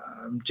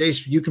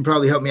 Jace, you can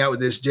probably help me out with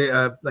this.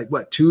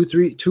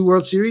 Two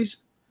World Series?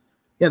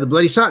 Yeah, the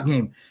Bloody Sock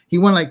game. He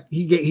won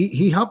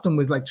he helped him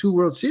with 2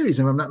 World Series,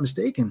 if I'm not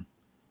mistaken.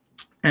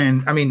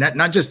 And I mean,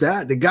 not just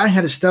that. The guy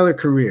had a stellar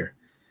career.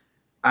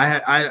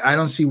 I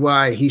don't see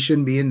why he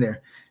shouldn't be in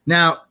there.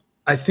 Now,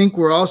 I think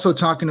we're also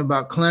talking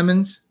about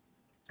Clemens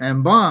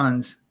and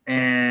Bonds,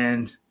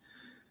 and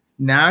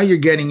now you're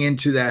getting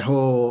into that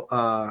whole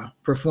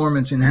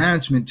performance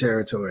enhancement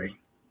territory.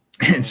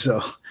 And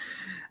so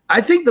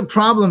I think the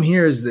problem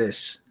here is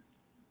this.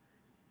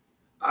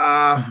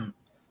 I'm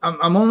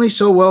only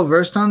so well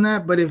versed on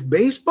that, but if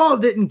baseball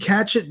didn't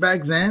catch it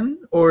back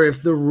then, or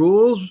if there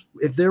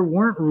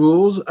weren't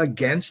rules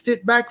against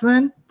it back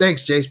then,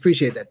 thanks, Jace,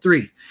 appreciate that.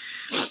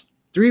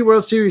 3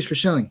 World Series for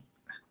Schilling,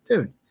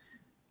 dude.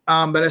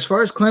 But as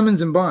far as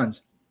Clemens and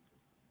Bonds,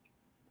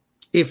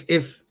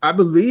 if I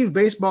believe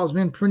baseball's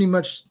been pretty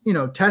much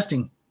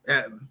testing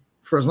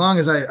for as long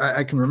as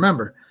I can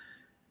remember,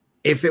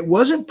 If it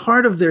wasn't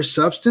part of their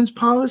substance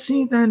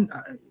policy, then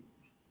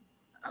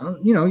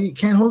you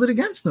can't hold it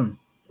against them.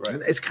 Right.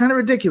 It's kind of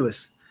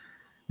ridiculous.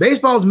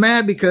 Baseball's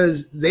mad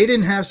because they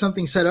didn't have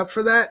something set up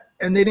for that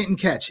and they didn't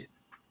catch it.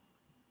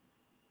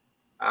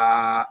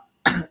 I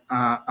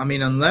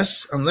mean,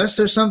 unless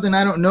there's something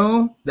I don't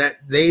know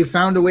that they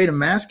found a way to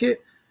mask it,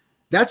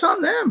 that's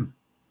on them.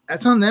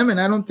 That's on them, and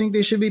I don't think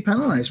they should be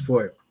penalized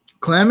for it.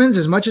 Clemens,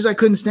 as much as I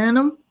couldn't stand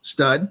him,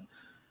 stud.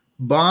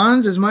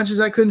 Bonds, as much as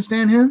I couldn't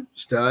stand him,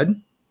 stud.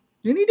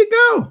 They need to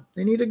go.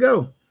 They need to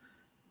go.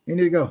 They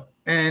need to go.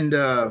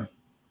 And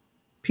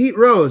Pete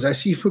Rose, I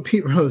see you put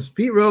Pete Rose.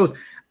 Pete Rose,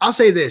 I'll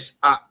say this.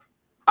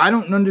 I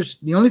don't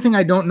understand. The only thing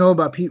I don't know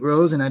about Pete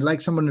Rose, and I'd like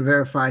someone to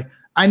verify,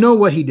 I know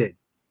what he did.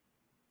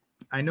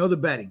 I know the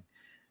betting.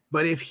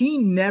 But if he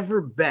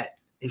never bet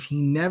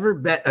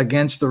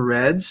against the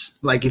Reds,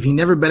 like if he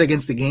never bet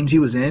against the games he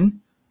was in,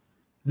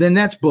 then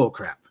that's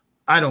bullcrap.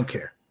 I don't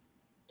care.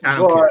 I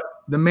don't care.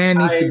 The man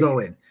needs to go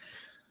in.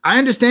 I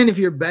understand if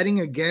you're betting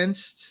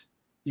against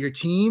your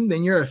team,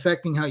 then you're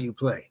affecting how you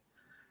play.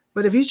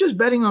 But if he's just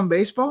betting on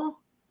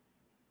baseball,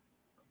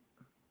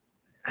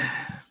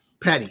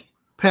 petty.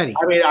 I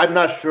mean, I'm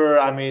not sure.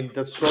 I mean,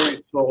 the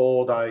story's so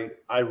old. I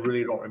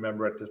really don't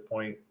remember at this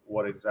point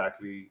what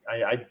exactly.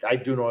 I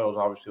do know it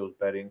was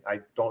betting. I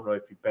don't know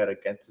if he bet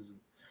against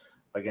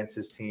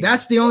his team.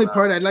 That's the only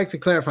part I'd like to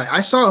clarify. I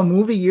saw a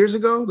movie years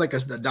ago, like a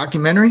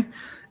documentary,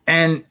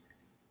 and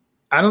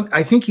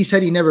I think he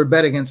said he never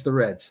bet against the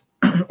Reds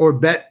or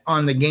bet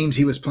on the games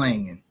he was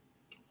playing in.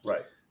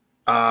 Right.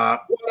 Well,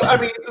 I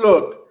mean,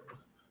 look,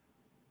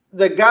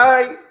 the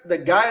guy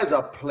as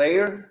a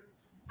player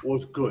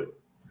was good.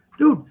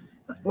 Dude,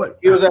 what?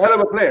 He was a hell of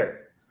a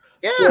player.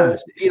 Yeah, so,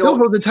 still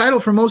holds the title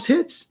for most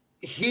hits.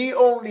 He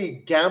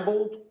only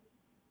gambled,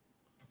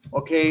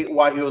 while he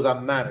was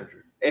a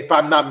manager, if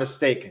I'm not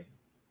mistaken.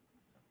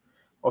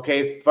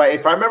 Okay, if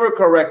I remember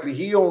correctly,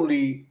 he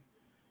only,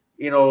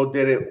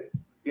 did it,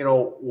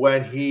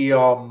 when he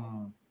was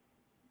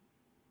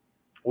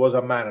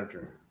a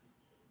manager.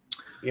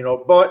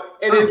 But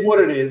it is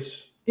what it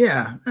is.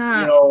 Yeah.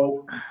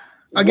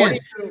 Again,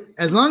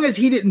 as long as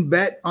he didn't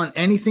bet on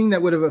anything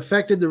that would have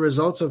affected the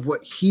results of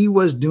what he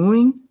was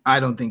doing,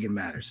 I don't think it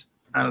matters.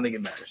 I don't think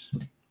it matters.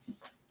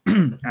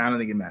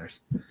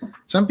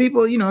 Some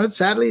people,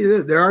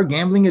 sadly, there are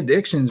gambling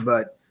addictions,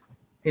 but,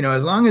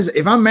 as long as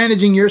if I'm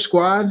managing your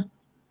squad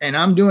and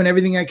I'm doing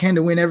everything I can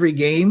to win every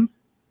game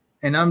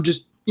and I'm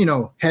just,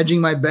 hedging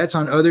my bets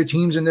on other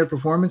teams and their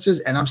performances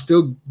and I'm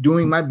still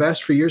doing my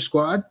best for your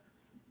squad,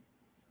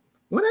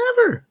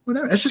 whatever.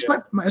 That's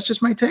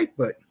just my take,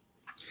 but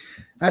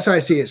that's how I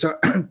see it. So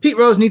Pete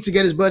Rose needs to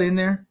get his butt in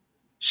there.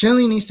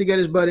 Schilling needs to get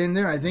his butt in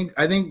there. I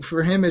think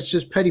for him, it's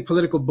just petty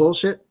political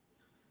bullshit.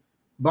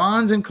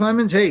 Bonds and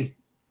Clemens, hey,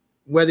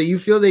 whether you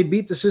feel they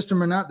beat the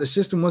system or not, the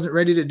system wasn't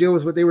ready to deal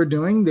with what they were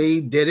doing. They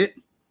did it.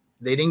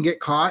 They didn't get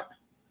caught.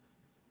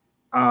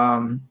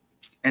 And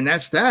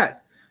that's that.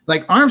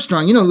 Like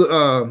Armstrong,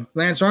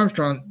 Lance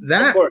Armstrong,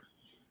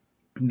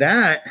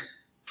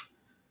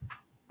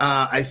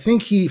 I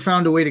think he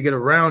found a way to get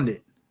around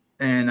it.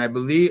 And I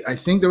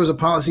think there was a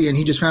policy and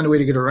he just found a way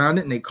to get around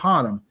it and they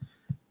caught him.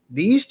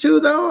 These two,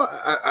 though,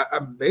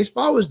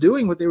 baseball was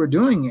doing what they were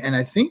doing. And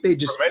I think they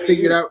just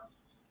figured out.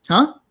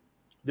 Huh?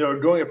 They were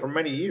doing it for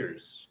many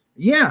years.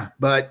 Yeah,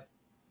 but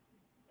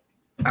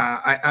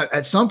I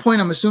at some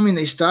point, I'm assuming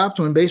they stopped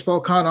when baseball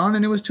caught on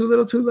and it was too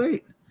little too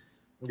late.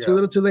 Too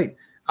little too late.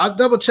 I'll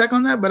double check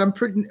on that, but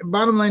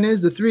bottom line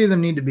is the three of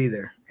them need to be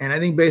there. And I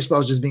think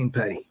baseball is just being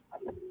petty.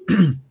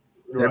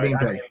 They're being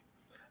petty.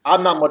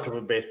 I'm not much of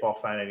a baseball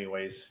fan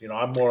anyways.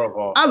 I'm more of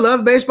a – I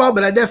love baseball,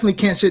 but I definitely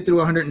can't sit through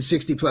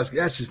 160 plus.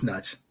 That's just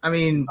nuts. I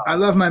mean, I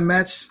love my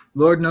Mets.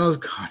 Lord knows,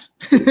 God,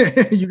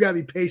 you got to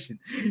be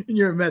patient.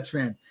 You're a Mets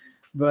fan.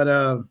 But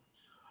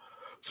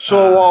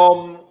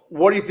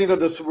what do you think of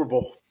the Super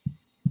Bowl?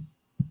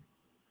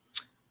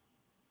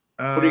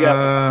 What do you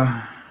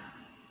got?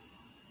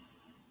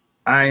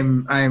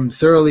 I'm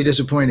thoroughly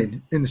disappointed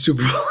in the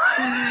Super Bowl.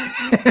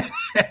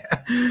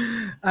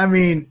 I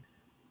mean,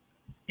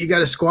 you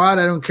got a squad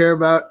I don't care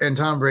about and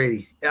Tom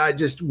Brady. I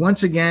just,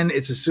 once again,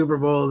 it's a Super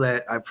Bowl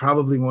that I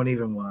probably won't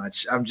even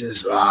watch. I'm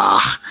just,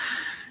 But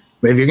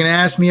if you're going to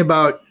ask me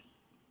about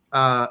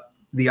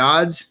the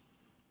odds,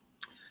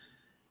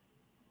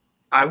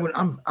 I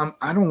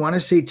don't want to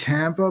say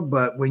Tampa,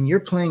 but when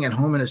you're playing at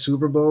home in a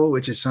Super Bowl,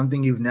 which is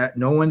something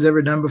no one's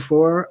ever done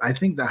before, I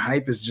think the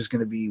hype is just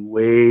going to be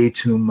way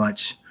too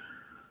much.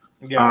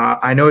 Yeah.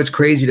 I know it's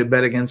crazy to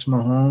bet against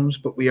Mahomes,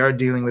 but we are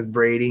dealing with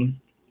Brady,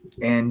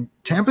 and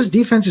Tampa's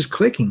defense is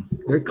clicking.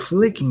 They're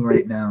clicking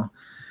right now.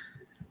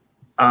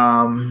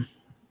 I'm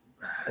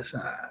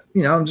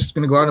just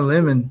going to go out on a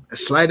limb and a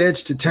slight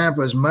edge to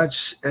Tampa, as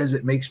much as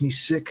it makes me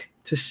sick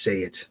to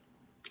say it.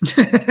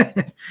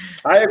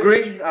 I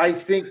agree. I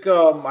think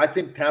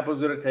Tampa's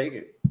going to take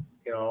it.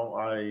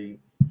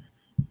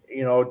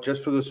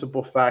 Just for the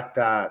simple fact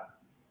that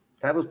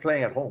Tampa's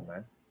playing at home,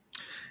 man.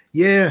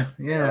 Yeah.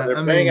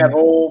 They're playing at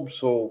home,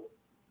 so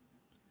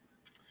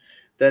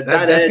that's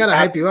got to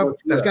hype you up.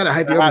 That's got to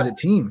hype you up as a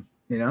team.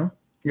 You know,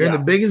 you're in the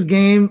biggest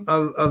game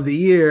of the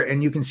year,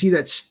 and you can see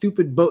that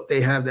stupid boat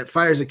they have that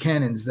fires the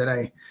cannons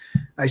that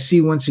I see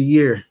once a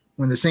year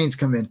when the Saints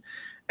come in.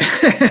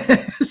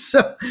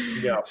 So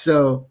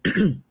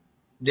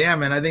yeah,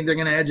 man, I think they're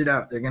gonna edge it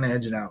out. They're gonna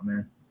edge it out,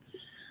 man.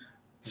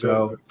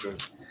 So,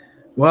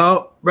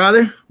 well,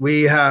 brother,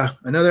 we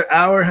another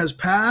hour has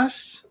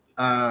passed.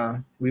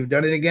 We've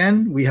done it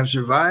again. We have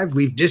survived.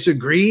 We've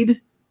disagreed,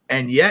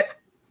 and yet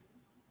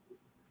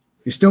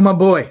you're still my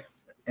boy.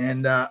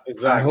 And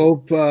I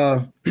hope,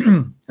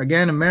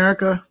 again,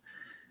 America,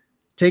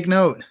 take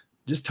note.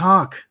 Just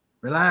talk,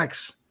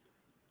 relax.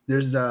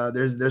 There's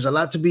a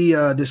lot to be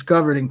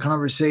discovered in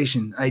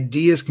conversation.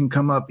 Ideas can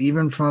come up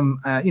even from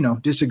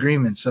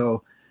disagreements.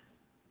 So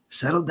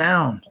settle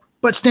down,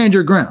 but stand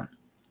your ground.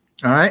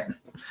 All right.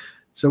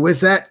 So with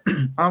that,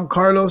 I'm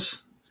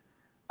Carlos.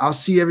 I'll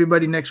see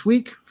everybody next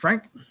week.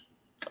 Frank?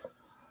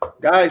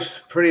 Guys,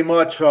 pretty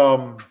much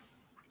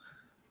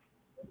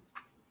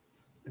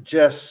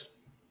just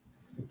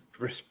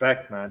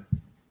respect, man.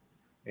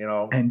 You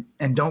know. And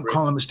don't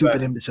call him a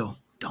stupid imbecile.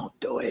 Don't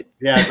do it.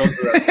 Yeah, don't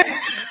do that.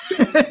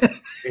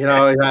 You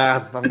know,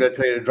 I'm going to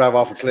tell you to drive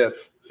off a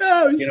cliff.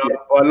 Oh, you know,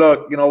 but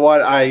look, you know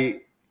what? I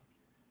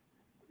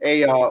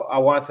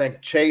want to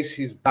thank Chase.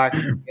 He's back.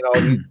 You know,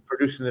 he's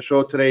producing the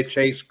show today.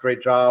 Chase,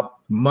 great job.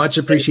 Much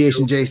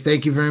appreciation, Jace.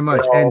 Thank you very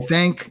much. And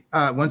thank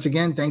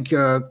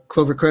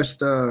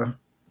Clovercrest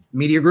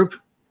Media Group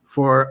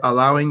for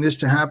allowing this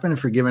to happen and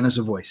for giving us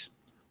a voice.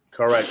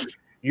 Correct.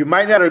 You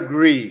might not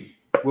agree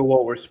with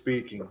what we're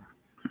speaking,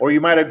 or you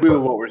might agree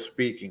with what we're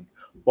speaking,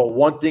 but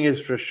one thing is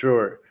for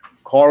sure,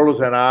 Carlos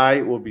and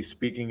I will be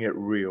speaking it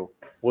real.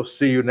 We'll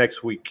see you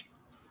next week.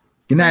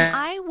 Good night. When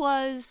I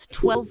was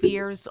 12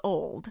 years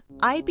old,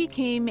 I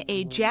became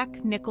a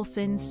Jack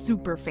Nicholson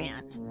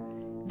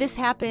superfan. This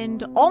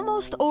happened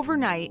almost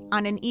overnight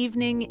on an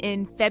evening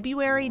in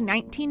February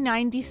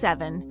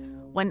 1997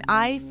 when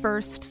I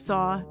first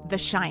saw The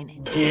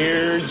Shining.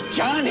 Here's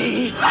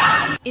Johnny.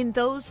 In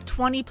those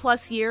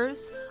 20-plus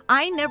years,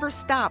 I never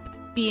stopped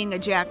being a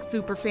Jack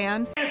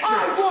superfan.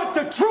 I want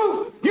the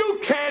truth. You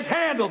can't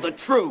handle the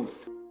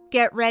truth.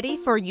 Get ready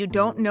for You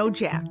Don't Know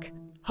Jack,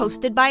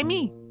 hosted by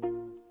me.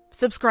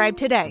 Subscribe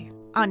today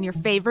on your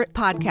favorite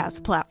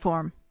podcast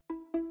platform.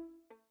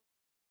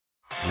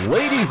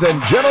 Ladies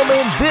and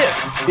gentlemen,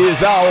 this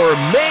is our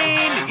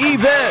main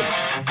event.